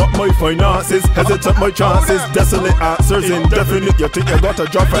pestilence got my finances hesitant, my chances. Desolate answers indefinite. You think you got a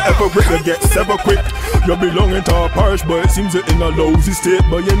job forever, but you get severed quick. You belonging to a parish, but it seems you're in a lousy state.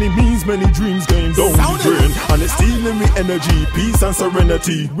 By any means, many dreams came down the drain, and it's stealing me energy, peace and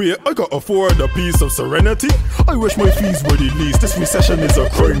serenity. Wait, I can afford a piece of serenity? I wish my fees were the least. This recession is a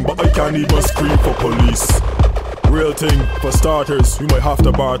crime, but I can't even scream for police. Real thing, for starters, we might have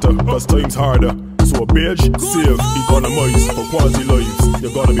to barter, cause time's harder. So beige, save, economize, for quality lives, you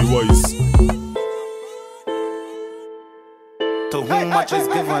gotta be wise. To whom much is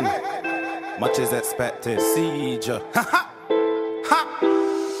given, much is expected. Siege.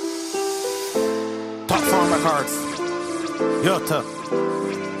 Top Farm Records. Yota.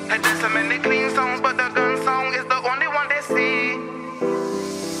 And there's so many clean songs, but the gun song is the only one they see.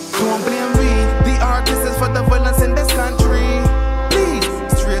 Don't blame we, the art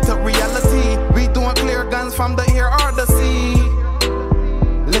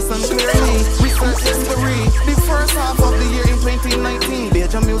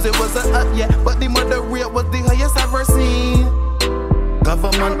Bajan music wasn't up yet, but the murder rate was the highest I've ever seen.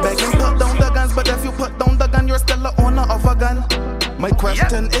 Government begging, put down the guns, but if you put down the gun, you're still the owner of a gun. My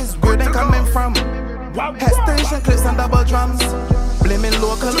question is, where they coming from? Extension clips and double drums, blaming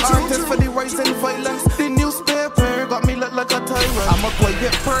local artists for the rise in violence. The newspaper got me look like a tyrant. I'm a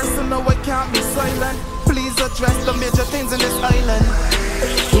quiet person, no I can't be silent. Please address the major things in this island.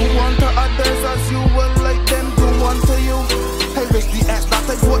 Do unto others as you will like them do unto you. I wish the acts that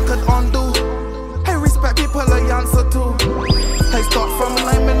I vote could undo. I respect people I answer to. I start from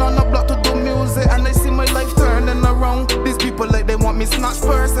liming on the block to do music, and I see my life turning around. These people like they want me snatch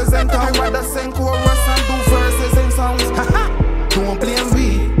purses and I rather sing chorus and do verses and songs. Don't blame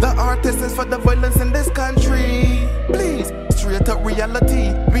me, the artist is for the violence in this country. Please, straight up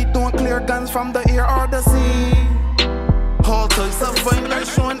reality, we don't clear guns from the air or the sea. All types of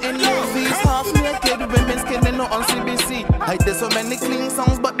violence shown in movies, half naked women skinning out on CBC. I did so many clean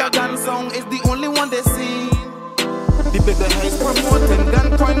songs, but the gun song is the only one they see. The bigger heads promoting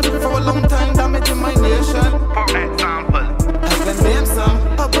gun crime for a long time, damaging my nation. For example, I can name some.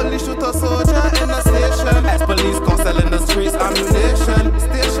 A police shoot a soldier in a station. Ex-police counsel in the streets, ammunition.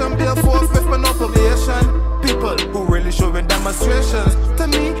 Station bill 4/5 for no probation. People who really showing demonstrations. To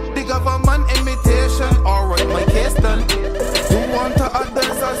me, the government imitation. Alright, my case done. Do unto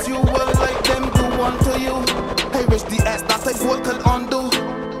others as you will like them do unto you. I wish the acts that I vote could undo.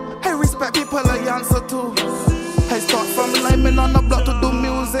 I respect people I answer to. I start from liming on the block to do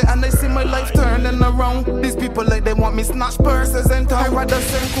music, and I see my life turning around. These people like they want me snatch purses and I rather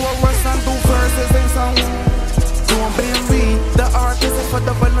sing chorus and do verses and songs. Don't blame me, the artist is for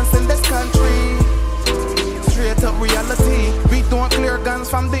the violence in this country. Straight up reality, we don't clear guns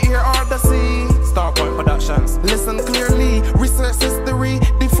from the air or the sea. Starpoint Productions. Listen clearly, research history.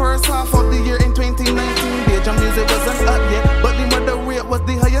 The first half of the year in 2019, Bajan music wasn't up yet, but the murder rate was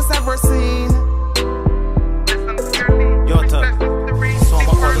the highest ever seen. Your turn. So I'm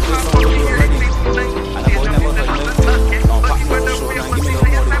about to do something to you already. And I've never heard it. I'll pack my shoulder and give me a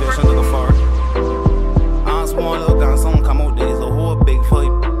little motivation to go far. And small little gun song come out there, it's a whole big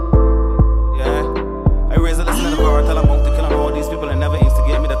fight. Yeah. I raise a listen in the car, tell them about to kill them all these people and never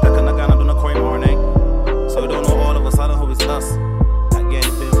instigate me to take a gun and do no crime or anything. So we don't know all of a sudden who it's us. Again,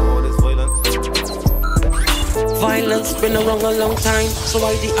 paying for all this violence. Violence been around a long time, so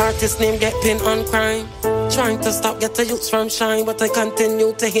why the artist name get pinned on crime? Trying to stop, get the youths from shine, but I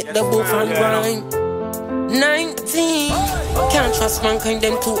continue to hit the booth and grind. 19, can't trust mankind,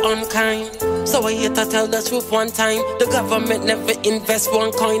 them too unkind. So I hate to tell the truth one time. The government never invest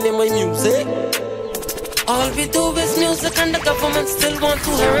one coin in my music. All we do is music and the government still want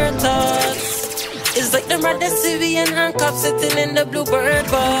to hurt us. It's like them rather see we in handcuffs sitting in the bluebird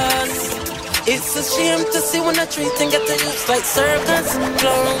bus. It's a shame to see when I treat and get the youths like circus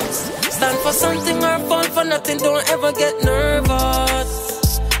clowns. Stand for something or fall for nothing, don't ever get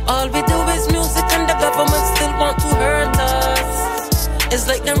nervous. All we do is music and the government still want to hurt us. It's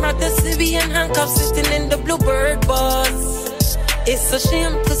like them rather see we in handcuffs sitting in the bluebird bus. It's a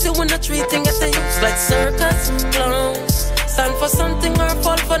shame to see when I treat and get the youths like circus clowns. Stand for something or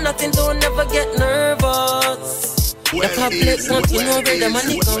fall for nothing, don't ever get nervous. The public want to know where the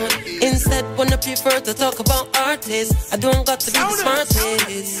money gone. Instead, wanna prefer to talk about artists. I don't got to be the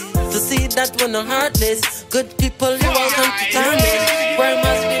smartest to see that we're not heartless. Good people, you're welcome to tarnish. Crime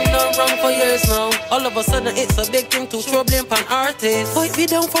has been done wrong for years now. All of a sudden, it's a big thing to throw blame on artists. Fight me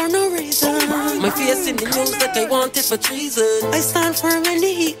down for no reason. My face in the news that I want it for treason. I stand firm when the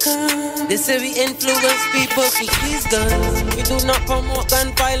heat comes. They say we influence people to squeeze guns. We do not promote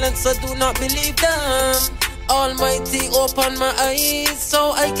gun violence, so do not believe them. Almighty, open my eyes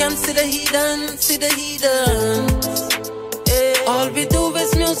so I can see the heathen, see the heathens. All we do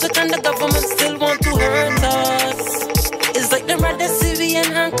is music and the government still want to hurt us. It's like them rather see we in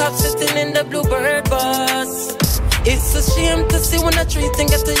handcuffs sitting in the bluebird bus. It's a shame to see when I treat and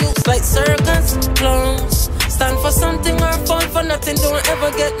get the youths like circus clowns. Stand for something or fall for nothing, don't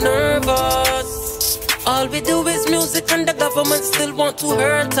ever get nervous. All we do is music and the government still want to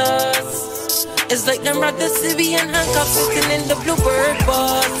hurt us. It's like them rather see we in handcuffs sitting in the bluebird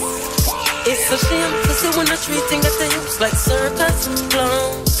bus. It's a shame to see when I treat and get the youths like circus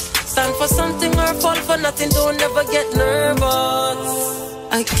clowns. Stand for something or fall for nothing, don't ever get nervous.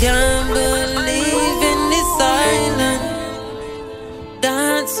 I can't believe in this island.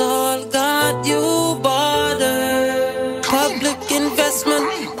 Dancehall got you bothered. Public investment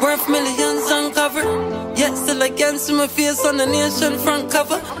worth millions uncovered. Yet still against my face on the nation front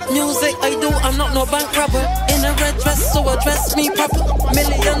cover. Music I do, I'm not no bank robber. In a red dress, so address me proper.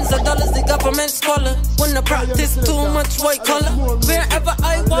 Millions of dollars the government scholar. When I practice too much white collar. Wherever I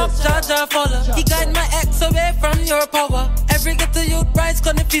I follow. He guide my ex away from your power. Every ghetto youth rise,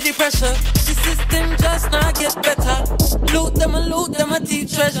 gonna feel the pressure. The system just not get better. Loot them, I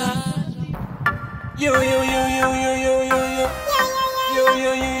teach treasure. Yo.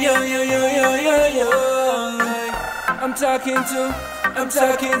 I'm talking to you. I'm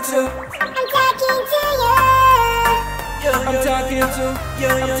talking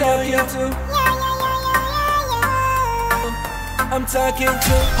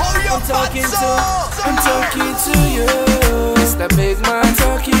to you. Mr. Big Man, I'm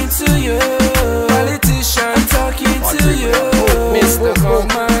talking to you. Politician, I'm talking to you. Mr.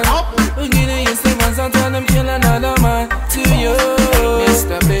 Gunman, we're gonna use the ones and tell them kill another man. To you,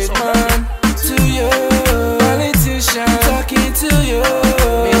 Mr. Big Man, to you. Politician, I'm talking to you.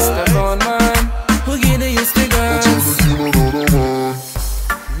 Mr. Gunman, we're gonna use the guns.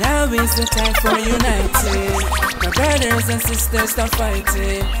 Now is the time for uniting. My brothers and sisters stop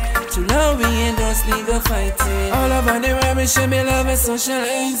fighting. Too long we endorse legal fighting. All over the world we should be loving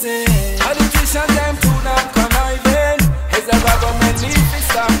socializing. Politician them too not conniving. As a government need to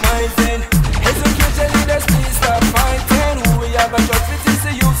stop miting. Educated leaders please stop fighting. Who we have a trust with is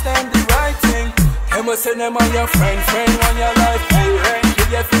the youth them the right thing. They must send them on your friend on your life. Hey, give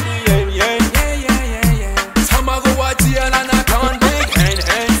you for the end. Some a go a jail and a gone big hand.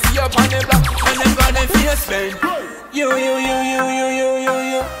 See up on the block and them got them face bend. Yo. I'm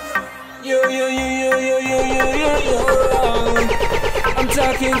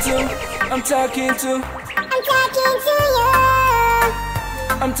talking to you. I'm talking to Mr.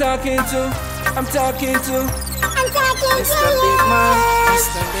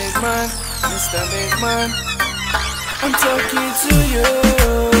 Big Man. I'm talking to you.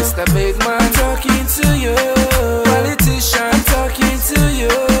 Mr. Big Man, talking to you. Politician, I'm talking to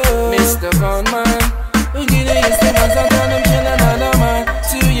you. Mr. Gunman, we're gonna use the ones and tell them kill another man.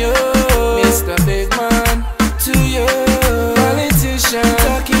 To you, Mr. Big Man, to you. Politician,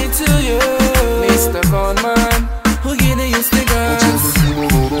 talking to you. Mr. Gunman, we're gonna use the guns.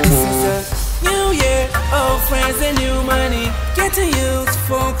 This is a new year, old friends and new money. Get to use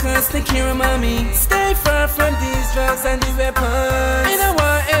focus to cure mommy. Stay far from these drugs and the weapons. I don't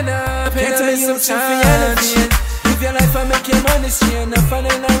want enough. Get to use to elevate. Live your life and make your money straight. Nothing I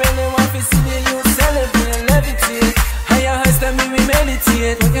really want to see the youth celebrate, levitate. Higher heights than me, we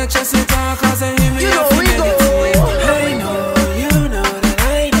meditate. When you trust me, talk, cause I hear me, you know we meditate. I know, you know that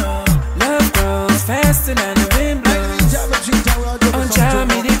I know. Love grows faster than the wind blows. On Jah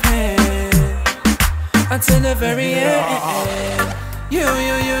me depend until the very end. You. Mr.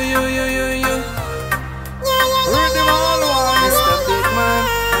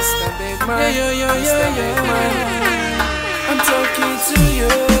 Big Man. I'm talking to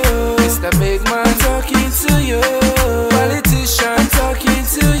you. Mr. Big Man, I'm talking to you. Politician, I'm talking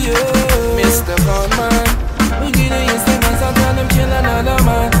to you. Mr. Gunman, we're gonna use the ones and tell them kill another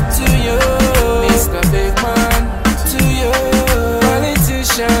man. To you, Mr. Big Man, to you.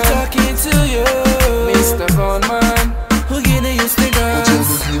 Politician, talking to you. Mr. Gunman, we're gonna use the guns.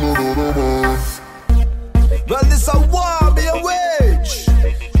 Well, this a war, be a wage.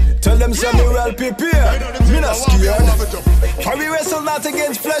 Tell them say me well prepared. Me not scared. For we wrestle not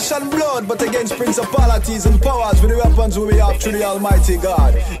against flesh and blood, but against principalities and powers with the weapons we have through the Almighty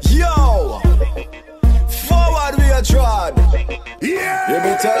God. Yo! Forward we are trod. Yeah! Let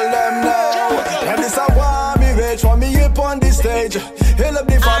me tell them now. And this a war me wage for me up on the stage. Hail up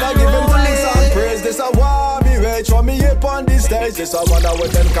the Father, give him thanks and praise. This a war me wage for me up on the stage. This a one that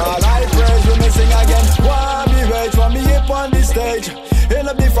with them call I praise. We me sing again. War me wage for me up on the stage. Hail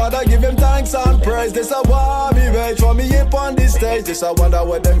up the Father, give him thanks and praise. This a war me wage for me up on the stage. This a wonder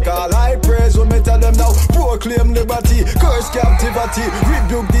what them call high praise. When me tell them now, proclaim liberty, curse captivity,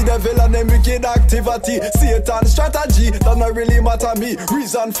 rebuke the devil and them wicked activity. Satan strategy, that not really matter me.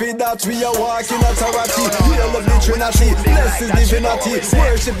 Reason for that we are walking authority. Hail up the Trinity, bless his divinity.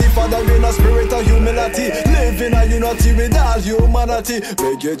 Worship the Father in a spirit of humility. Live in a unity with all humanity.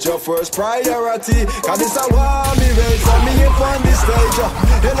 Make it your first priority. Cause this a war me wage for me up on the stage.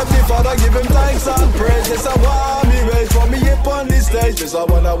 Hail up the Father, give him thanks and praise. This a war me wage for me up on the stage. This a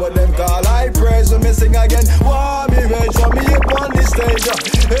wonder what them call high praise. When me sing again, war me wage for me up on the stage.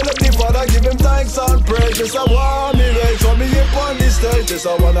 Hail up the Father, give him thanks and praise. This a war me wage for me up on the stage. This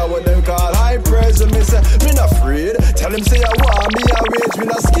a wonder what them call high praise. When me say, me not afraid. Tell him say I war me a wage, me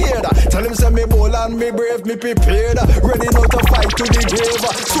not scared. Tell him say me bold and me brave, me prepared. Ready now to fight to the grave.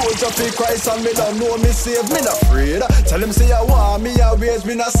 Soldier for Christ and me don't know me save. Me not afraid. Tell him say I war me a wage,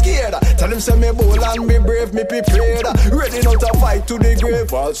 me not scared. Tell him say me bold and me brave, me prepared. Ready now to fight to the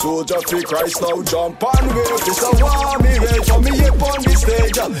grave. All soldier for Christ now jump and wave. This a war me wage for me up on the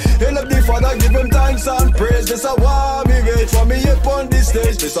stage. Hail up the Father, give him thanks and praise. This a war me rage for me up on this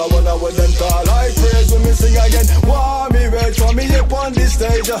stage. This a one of them call high praise. When me sing again, war me rage for me up on this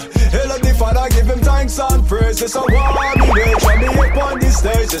stage. Hail up the Father, give him thanks and praise. This a war me rage for me up on this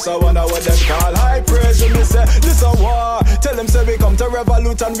stage. This a one of them call high praise. When me say this a war, tell them say we come to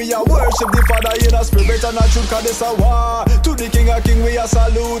revolute and we a worship the Father in a spirit and a truth. Cause this a war, to the King of King we a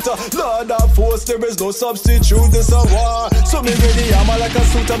salute. Lord of hosts, there is no substitute. This a war, so me ready hammer like a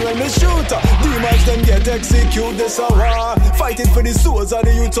suit and when me shoot, demons them get execute. This a war, fighting for the souls of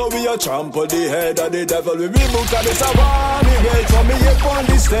the youth. So we a trample the head of the devil. We rebuke. Cause this a war, me wait for me up on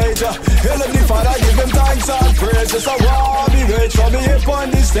the stage. Hail up the Father, give him thanks and praise. This a war, me wait for me up on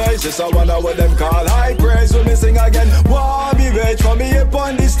the stage. This a one of what them call high praise. When me sing again, war, me wait for me up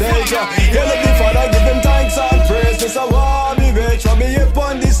on the stage. Hail up the Father, give him thanks and praise. This a war, me wait for me up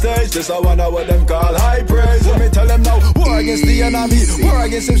on the stage. This a one of what them call high praise. Let me tell them now, war against the enemy, war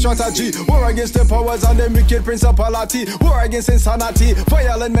against him strategy, war against the powers and them wicked principality, war against insanity,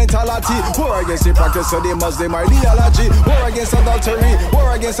 violent mentality, war against the practice of the Muslim ideology, war against adultery,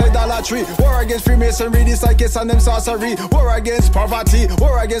 war against idolatry, war against Freemasonry, the psychics and them sorcery, war against poverty,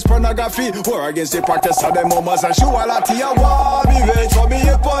 war against pornography, war against the practice of them homosexuality. A war me wait for me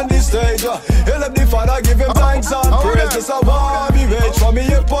up on this stage. Hail up the Father, give him thanks and praise. This a war me wait for me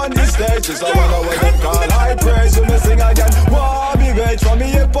up on this stage. This a one of what them call high praise. When me sing again, war me wait for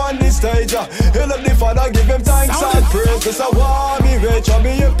me up on this stage. Hail up the Father, give him thanks and praise. This a war me wait for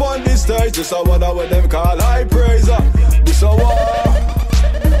me up on this stage. This a one of what them call high praise. This a war.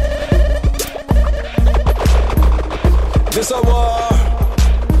 This a war.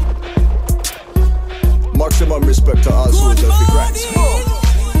 Maximum respect to all soldiers for Christ.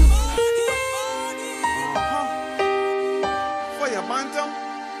 Fire bantam,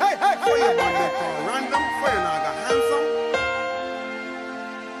 hey, fire bantam, random, fire naga handsome.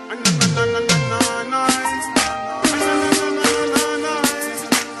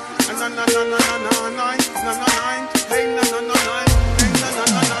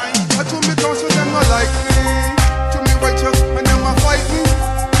 I told me don't show them not like me. To me righteous and them a fight me.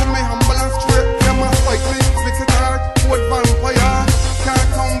 To me humble and straight, them a fight me. Wicked heart, old vampire, can't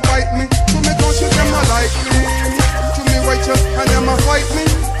come bite me. To me don't show them not like me. To me righteous and them a fight me.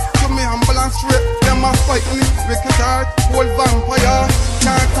 To me humble and straight, them a fight me. Wicked heart, old vampire,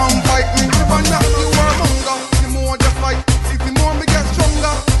 can't come bite me. The one that you are hunger, the more they fight, the more me get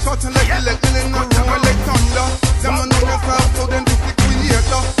stronger. Shouting like electric in the room like thunder. Them don't know themselves, so them just the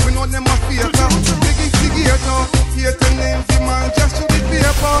creator. We know them a theater, big instigator. Hating names, the man just to the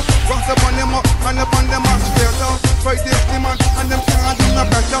paper. Ross upon them up, and upon them a straighter. Try this the man, and them can't do no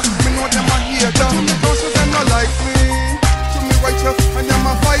better. We know them a hater. To me don't show them not like me. To me righteous, and them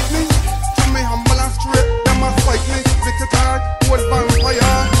a fight me. To me humble and straight, them a fight me. Wicked heart, old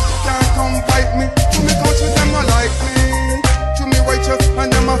vampire, can't come bite me. To me don't show them not like me. To me righteous,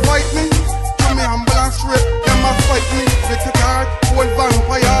 and them a fight me. To me humble and straight, them a fight me. Wicked heart, old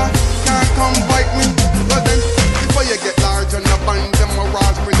vampire, can't come bite me. But then, before you get large and the band them a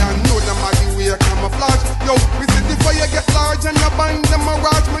rage me, then know them a the way camouflage. Yo, we see before you get large and the band them a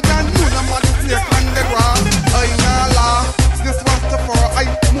rage me, then know them a the snake and the grass. I nah laugh, this was the far, I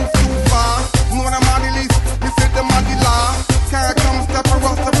move too far. Know them a the least, we see them a the law. Can't come step a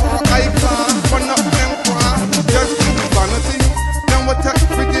rasta for I class. Run up them cross, just to vanity. Then we take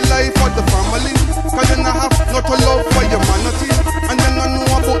with the life of the family. Cause you not have not to love for humanity. And then I know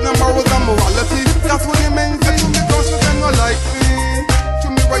about the morals and morality. That's what it means. To me don't show them not like me. To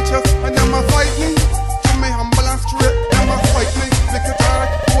me righteous and them a fight me. To me humble and straight, them a fight me. Wicked heart,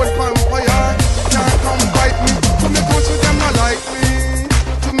 old vampire, can't come bite me. To me don't show them not like me.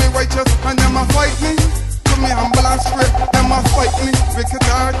 To me righteous and them a fight me. To me humble and straight, them a fight me. Wicked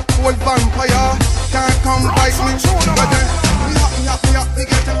heart, old vampire, can't come bite me. But then me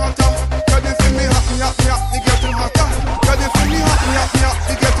getting hotter. Cause they see me hot, me getting hotter. Cause they see me hot,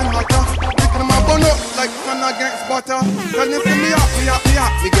 me getting hotter. Picking my bun up like sun against butter. Cause they see me hot, me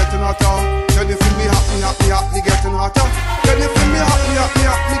getting hotter. Cause they see me hot, me getting hotter. Cause they see me hot, me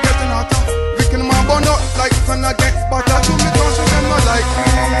getting hotter. Picking my bun up like sun against butter. To me don't show them not like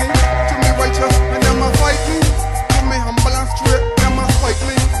me. To me righteous and them a fight me. To me humble and straight, them a fight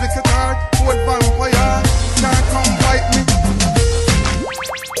me. Wicked heart, old vampire, can't come bite me.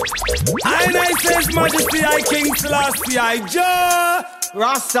 I says Majesty, I King Selassie, I Jah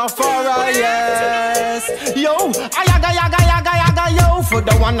Rastafari, yes. Yo, I yo, for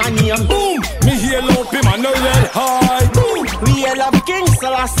the one I name. Boom, me hail up him and the red high. Boom, we hail up King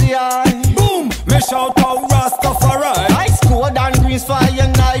Selassie, boom, me shout out Rastafari. I scored on greens fire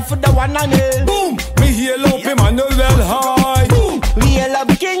and knife for the one I name. Boom, me hail up him and the red high. Boom, we hail up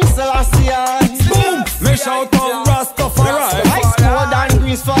King Selassie, shout out Rastafari. Ice cold and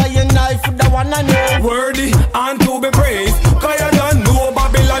grease for your knife for the one and only. Worthy and to be praised. Cause you don't know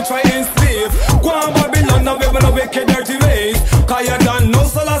Babylon try and slave. Go on Babylon now we no wicked dirty ways. Cause you don't know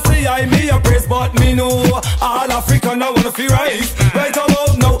Selassie I me a praise. But me know all Africa now wanna feel rise. Right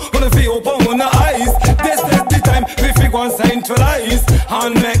about now wanna feel open on the eyes. This is the time we feel one centralize.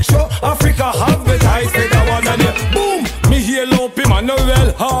 And make sure Africa have the ties. Say that one and you boom. Me hear low him and no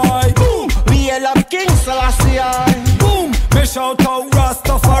well high. Boom. Me hail up King Selassie. Boom. Me shout out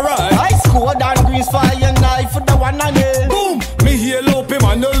Rastafari. Ice cold and grease for your knife for the one and only. Boom. Me hear low him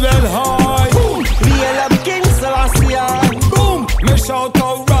and no well high. Boom. Me hail up King Selassie. Boom. Me shout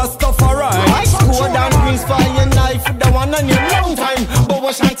out Rastafari. Ice cold and grease for your knife for the one and only. Long time, but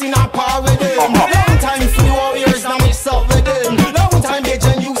we're shanting our power with him. Long time for the warriors now mix up with him. Long time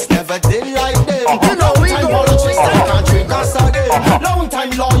Bajan youths never did like them. Long time politics can't trick us again. Long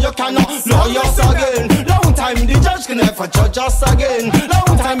time lawyer cannot lawyer us again. Long time the judge can never judge us again.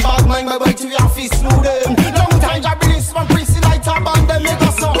 Long time bad mind my way to your face through them. Long time I believe some priest like a band them make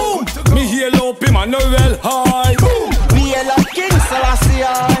us so boom. Me hear low him and no well high. Boom. Me hail up King Selassie.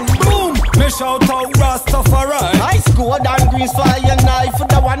 Boom. Me shout out Rastafari. Ice cold and grease for your knife for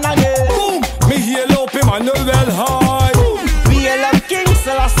the one and only. Boom. Me hear low him and no well high. Boom. Me hail up King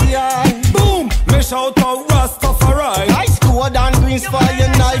Selassie. Boom. Me shout out Rastafari. Ice cold and grease for your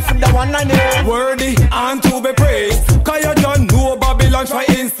knife for the one and only. Worthy and to be praised. Cause you don't know Babylon try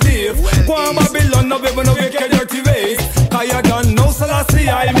enslave. Go on Babylon now we no wicked dirty ways. Cause you don't know Selassie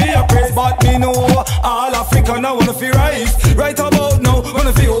I me a praise. But me know all Africa now wanna feel rise. Right about now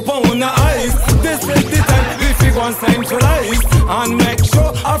wanna feel open on the eyes. This is the time we feel one centralize. And make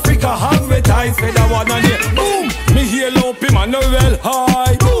sure Africa have the ties. Say that one and yeah. Boom. Me hear low him and no well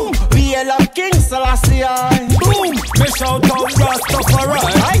high. Boom. Me hail up King Selassie. Boom. Me shout out Rastafari.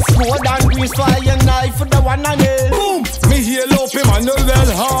 Ice cold and grease for your knife for the one and only. Boom. Me hear low him and no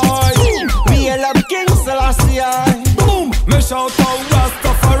well high. Boom. Me hail up King Selassie. Boom. Me shout out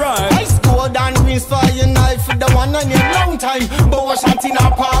Rastafari. Ice cold and grease for your knife for the one and only. Long time, but we're shanting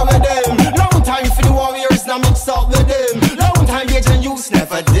our power with them. Long time for the warriors now mix up with them. Long time Bajan youths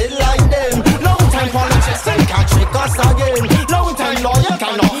never did like them. Long time politics can't trick us again. Long time lawyer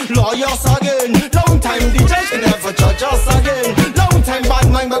cannot lawyer us again. Long time the judge can never judge us again. Long time bad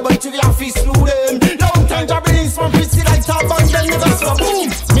mind but to the office through them. Long time Japanese from pretty like top and then you just go boom.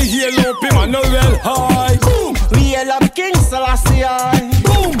 Me hear low him and no well high. Boom. Me hail up King Selassie.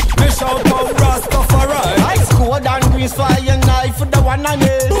 Boom. Me shout out Rastafari. Ice cold and grease for your knife for the one and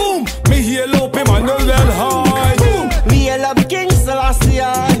only. Boom. Me hear low him and no well high. Boom. Me hail up King Selassie.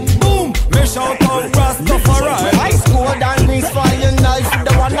 Boom. Me shout out Rastafari. Ice cold and grease for your knife for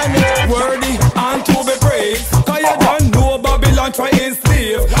the one and only. Worthy and to be praised. Cause you don't know Babylon try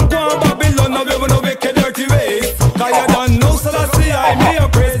enslave. Go on Babylon now we no wicked dirty ways. Cause you don't know Selassie I me a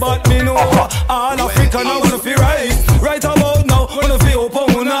praise. But me know all Africa now wanna feel rise. Right about now wanna feel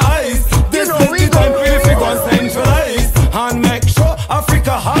open on the eyes. This is the time we feel one centralize. And make sure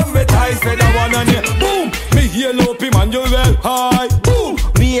Africa have the ties. Say that one and yeah. Boom. Me hear low him and you well high. Boom.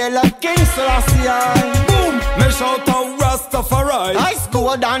 Me hail up King Selassie. Boom. Me shout out Rastafari. Ice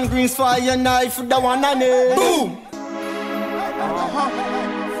cold and grease for your knife for the one and only. Boom.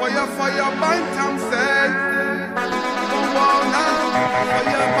 Fire, fire, bantam, say. Come on now.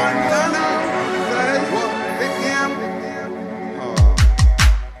 Fire, bandana. Say what?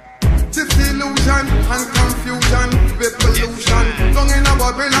 Disillusion and confusion with pollution. Down in a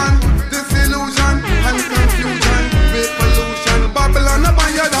Babylon. Disillusion and confusion with pollution. Babylon up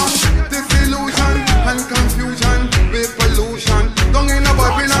on your down. Disillusion and confusion with pollution. Down in a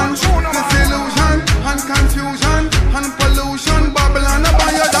Babylon. Disillusion and confusion and pollution. Babylon up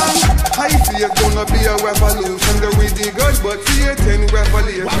on your down. I see it's gonna be a revolution. The really good, but see it in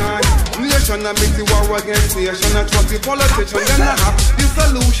revelation. Nation a make the war against nation. I trust the politicians, then I have the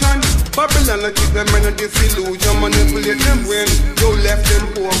solution. Babylon I keep them in a disillusion. Manipulate them brain, you left them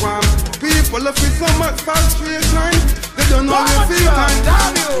program. People are feel so much frustration. They don't know the feeling.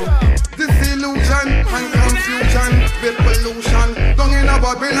 Disillusion and confusion with pollution. Down in a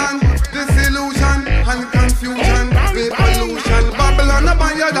Babylon. Disillusion and confusion with pollution. Babylon up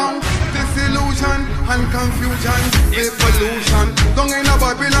on your down. Disillusion and confusion with pollution. Down in a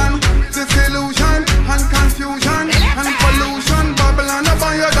Babylon. Disillusion and confusion and pollution. Babylon up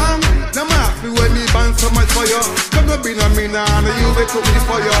on your down. Them ask me when me burn so much fire. Come to be a mina and you will cook the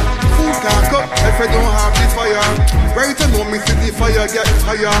fire. Food can't cook if you don't have the fire. Right to know me see the fire get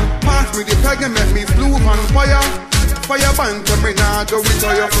higher. Pass me the peg and make me blue on fire. fire band to me now go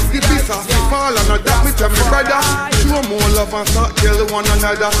retire. The piece of the fall and that me tell me brother. Show more love and start kill one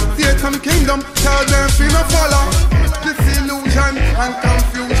another. Satan kingdom, tell them free no follow. Disillusion and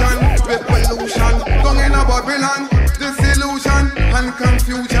confusion with pollution. Gone in a Babylon. Disillusion and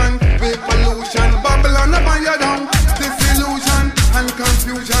confusion with pollution. Babylon upon you down. Disillusion and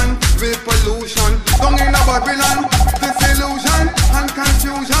confusion with pollution. Gone in a Babylon. Disillusion and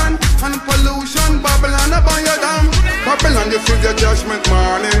confusion and pollution. Babylon upon you down. Babylon, this is your judgment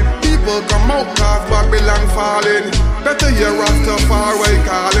morning. People come out cause Babylon falling. Better hear Rastafari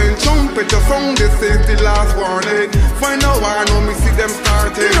calling. Trumpet the song, this is the last warning. Find out why I know me see them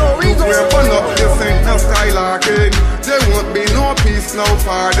starting. We're fun up, this ain't no skylarking. There won't be no peace now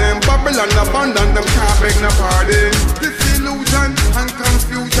for them. Babylon abandon them, can't beg no pardon. Disillusion and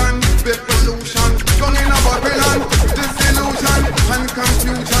confusion with pollution. Gone in a Babylon. Disillusion and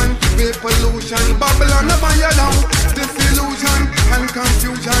confusion with pollution. Babylon upon you down. Disillusion and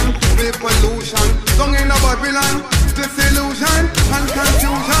confusion with pollution. Gone in a Babylon. Disillusion and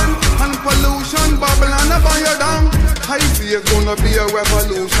confusion and pollution. Babylon upon you down. I see it's gonna be a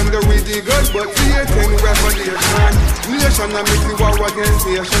revolution. The really good but creating revolution. Nation and make the war against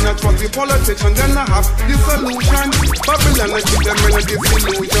nation. I trust the politician, then I have the solution. Babylon, I keep them in a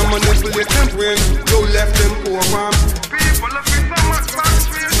disillusion. Manipulate them brain, go left them program. People of it so much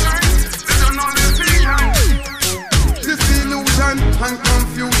frustration. They don't know the vision. Disillusion and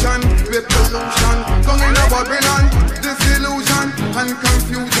confusion with pollution. Gone in a Babylon. Disillusion and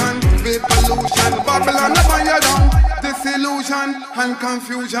confusion with pollution. Babylon upon you down. Disillusion and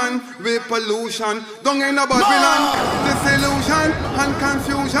confusion with pollution. Gone in a Babylon. Disillusion and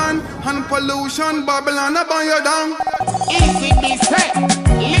confusion and pollution. Babylon upon you down. Easy be set.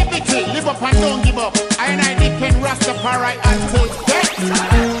 Liberty, live up and don't give up. I depend Rastafari until death.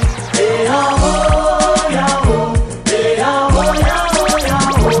 Hey, oh, yeah, hey, oh, yeah,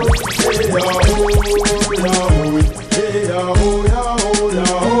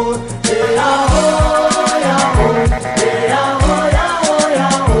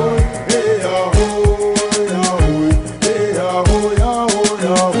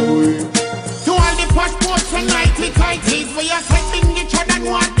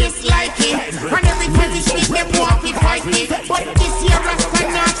 but this year Rasta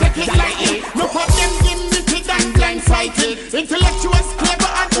not take it lightly. Look at them gimmicky and blindsighted. Intellectuals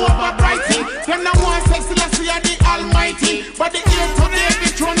clever and overbrighting. Them no one sexy, let's see the Almighty. But the ear today, the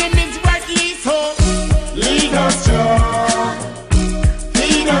throne him is rightly so. Lead us, Jah.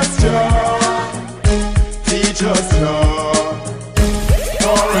 Lead us, Jah. Teach us, Jah.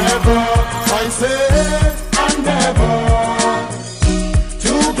 Forever, I say, and never.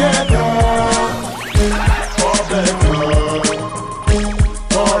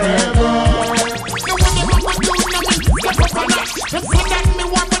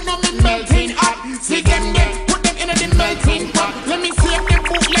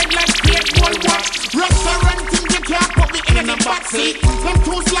 Them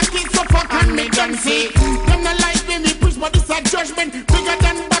too slacky, so fuck and me done see. Them no like when we push, but it's a judgment bigger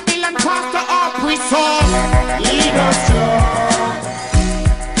than Babylon, past the opera. So lead us, Jah.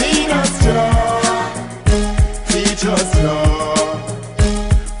 Lead us, Jah. Teach us, Jah.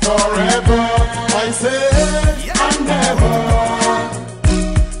 Forever, I say, and never.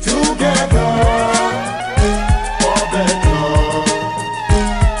 Together, for better.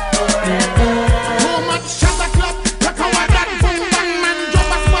 Too much shut up, club.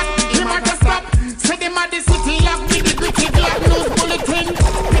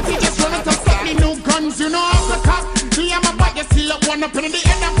 You know the cop, me and my body still up one up in the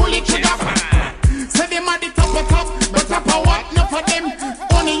end and pull it trigger. Say them at the top, but top of what? No for them.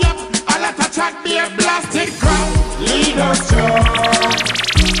 Only up, a lot of chat be a blasted crowd. Lead us, Jah.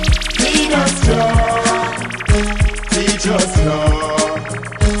 Lead us, Jah. Teach us, Jah.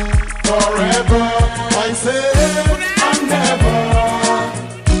 Forever, I say, and never.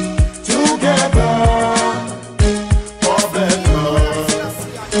 Together, for better.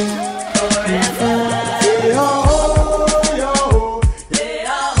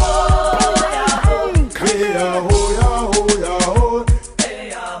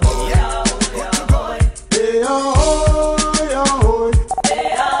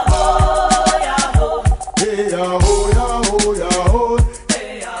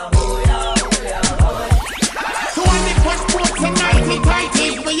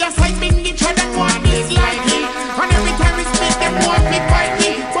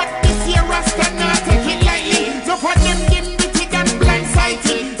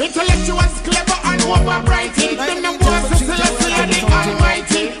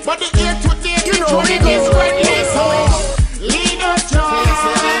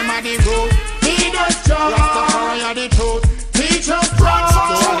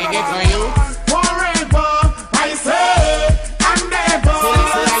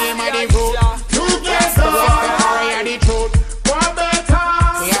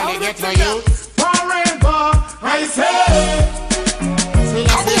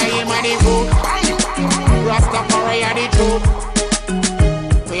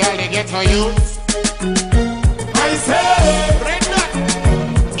 ghetto youth. I say, red dot,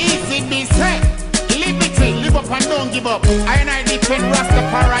 easy be said. Liberty, live up and don't give up. I and I defend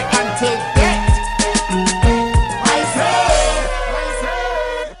Rastafari until death. I say, I say.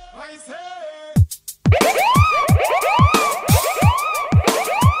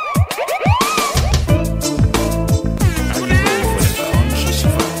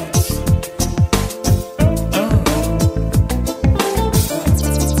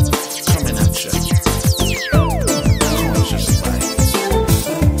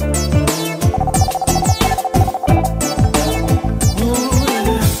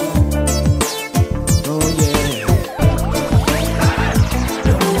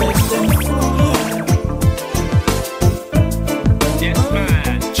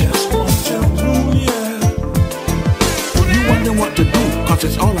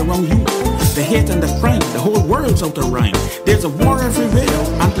 It's all around you. The hate and the crime, the whole world's out of rhyme. There's a war everywhere,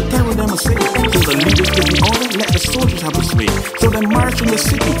 and the terror them assail. So the leaders give the order, let the soldiers have a sway. So they march in the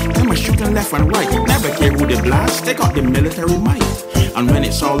city, them are shooting left and right. Never care who they blast, they got the military might. And when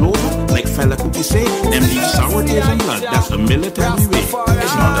it's all over, like fella Cookie say, them leave sour tears and blood, that's the military way.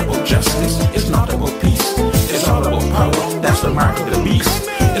 It's not about justice, it's not about peace. It's all about power, that's the mark of the beast.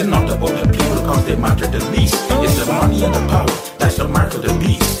 It's not about the people cause they matter the least. It's the money and the power, that's the mark of the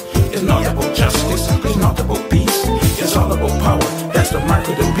beast. It's not about justice, it's not about peace. It's all about power, that's the mark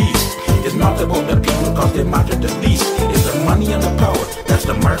of the beast. It's not about the people cause they matter the least. It's the money and the power, that's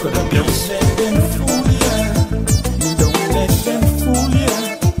the mark of the beast. Don't let them fool ya, don't let them fool ya.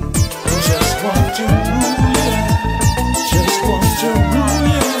 Just want to rule ya, just want to rule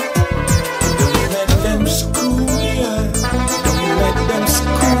ya. Don't let them school ya, don't let them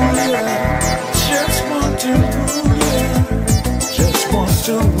school ya. Just want to rule ya, just want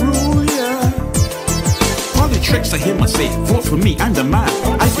to rule ya. All the tricks I hear my say, vote for me, I'm the man.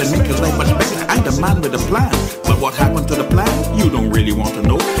 I can make your life much better, I'm the man with a plan. But what happened to the plan? You don't really want to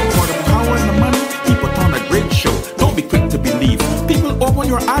know. For the power and the money, he put on a great show. Don't be quick to believe. People, open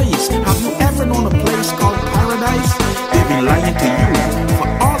your eyes. Have you ever known a place called paradise? They've been lying to you for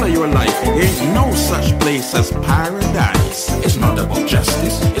all of your life. There's no such place as paradise. It's not about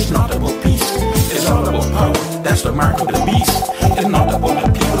justice, it's not about peace. It's all about power, that's the mark of the beast. It's not about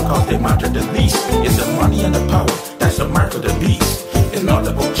the people cause they matter the least. It's the money and the power, that's the mark of the beast. It's not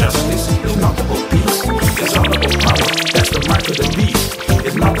about justice, it's not about peace. It's all about power, that's the mark of the beast.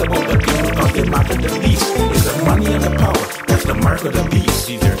 It's not about the people cause they matter the least. It's the money and the power, that's the mark of the beast.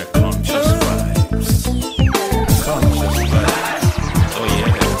 These are the conscious vibes. Conscious vibes. Oh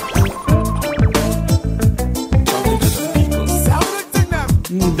yeah. Talking to the people.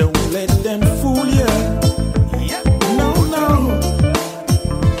 Don't let them fool ya. No, no.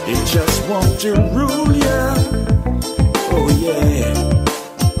 They just want to rule ya. Oh yeah.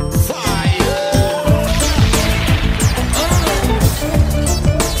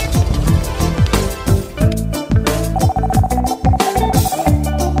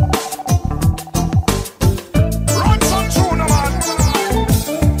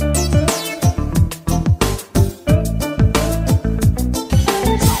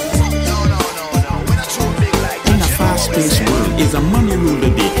 Is a money rule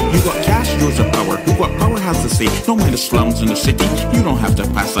today. You got cash, yours a power. Who got power has to say. No mind the slums in the city. You don't have to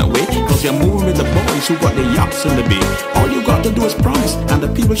pass that way. Cause you're moving with the boys who got the yachts in the bay. All you got to do is promise. And the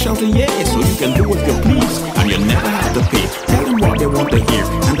people shouting yeah. So you can do what you please. And you never have to pay. Tell them what they want to hear.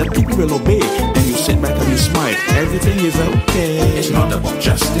 And the people will obey. Then you sit back and you smile. Everything is okay. It's not about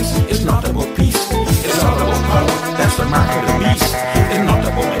justice. It's not about peace. It's all about power. That's the mark of the beast. It's not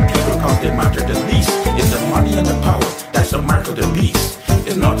about the people cause they matter the least. It's the money and the power. That's the mark of the beast.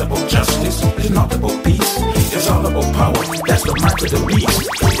 It's not about justice, it's not about peace. It's all about power, that's the mark of the beast.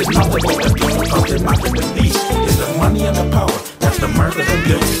 It's not about the people cause they matter the least. It's the money and the power, that's the mark of the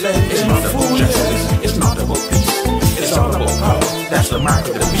beast. It's not about justice, it's not about peace. It's all about power, that's the mark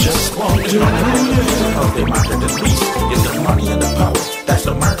of the beast. It's not about the people cause they matter the least. It's the money and the power, that's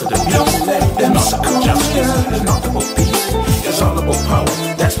the mark of the beast. It's not about justice, it's not about peace. It's all about power,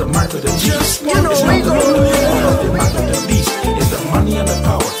 that's the mark of the beast. It's not about the people cause they matter the least. It's the money and the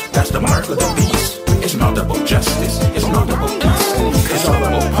power, that's the mark of the beast. It's not about justice, it's not about peace. It's all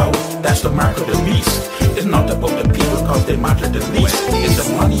about power, that's the mark of the beast. It's not about the people cause they matter the least. It's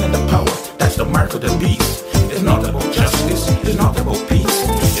the money and the power, that's the mark of the beast.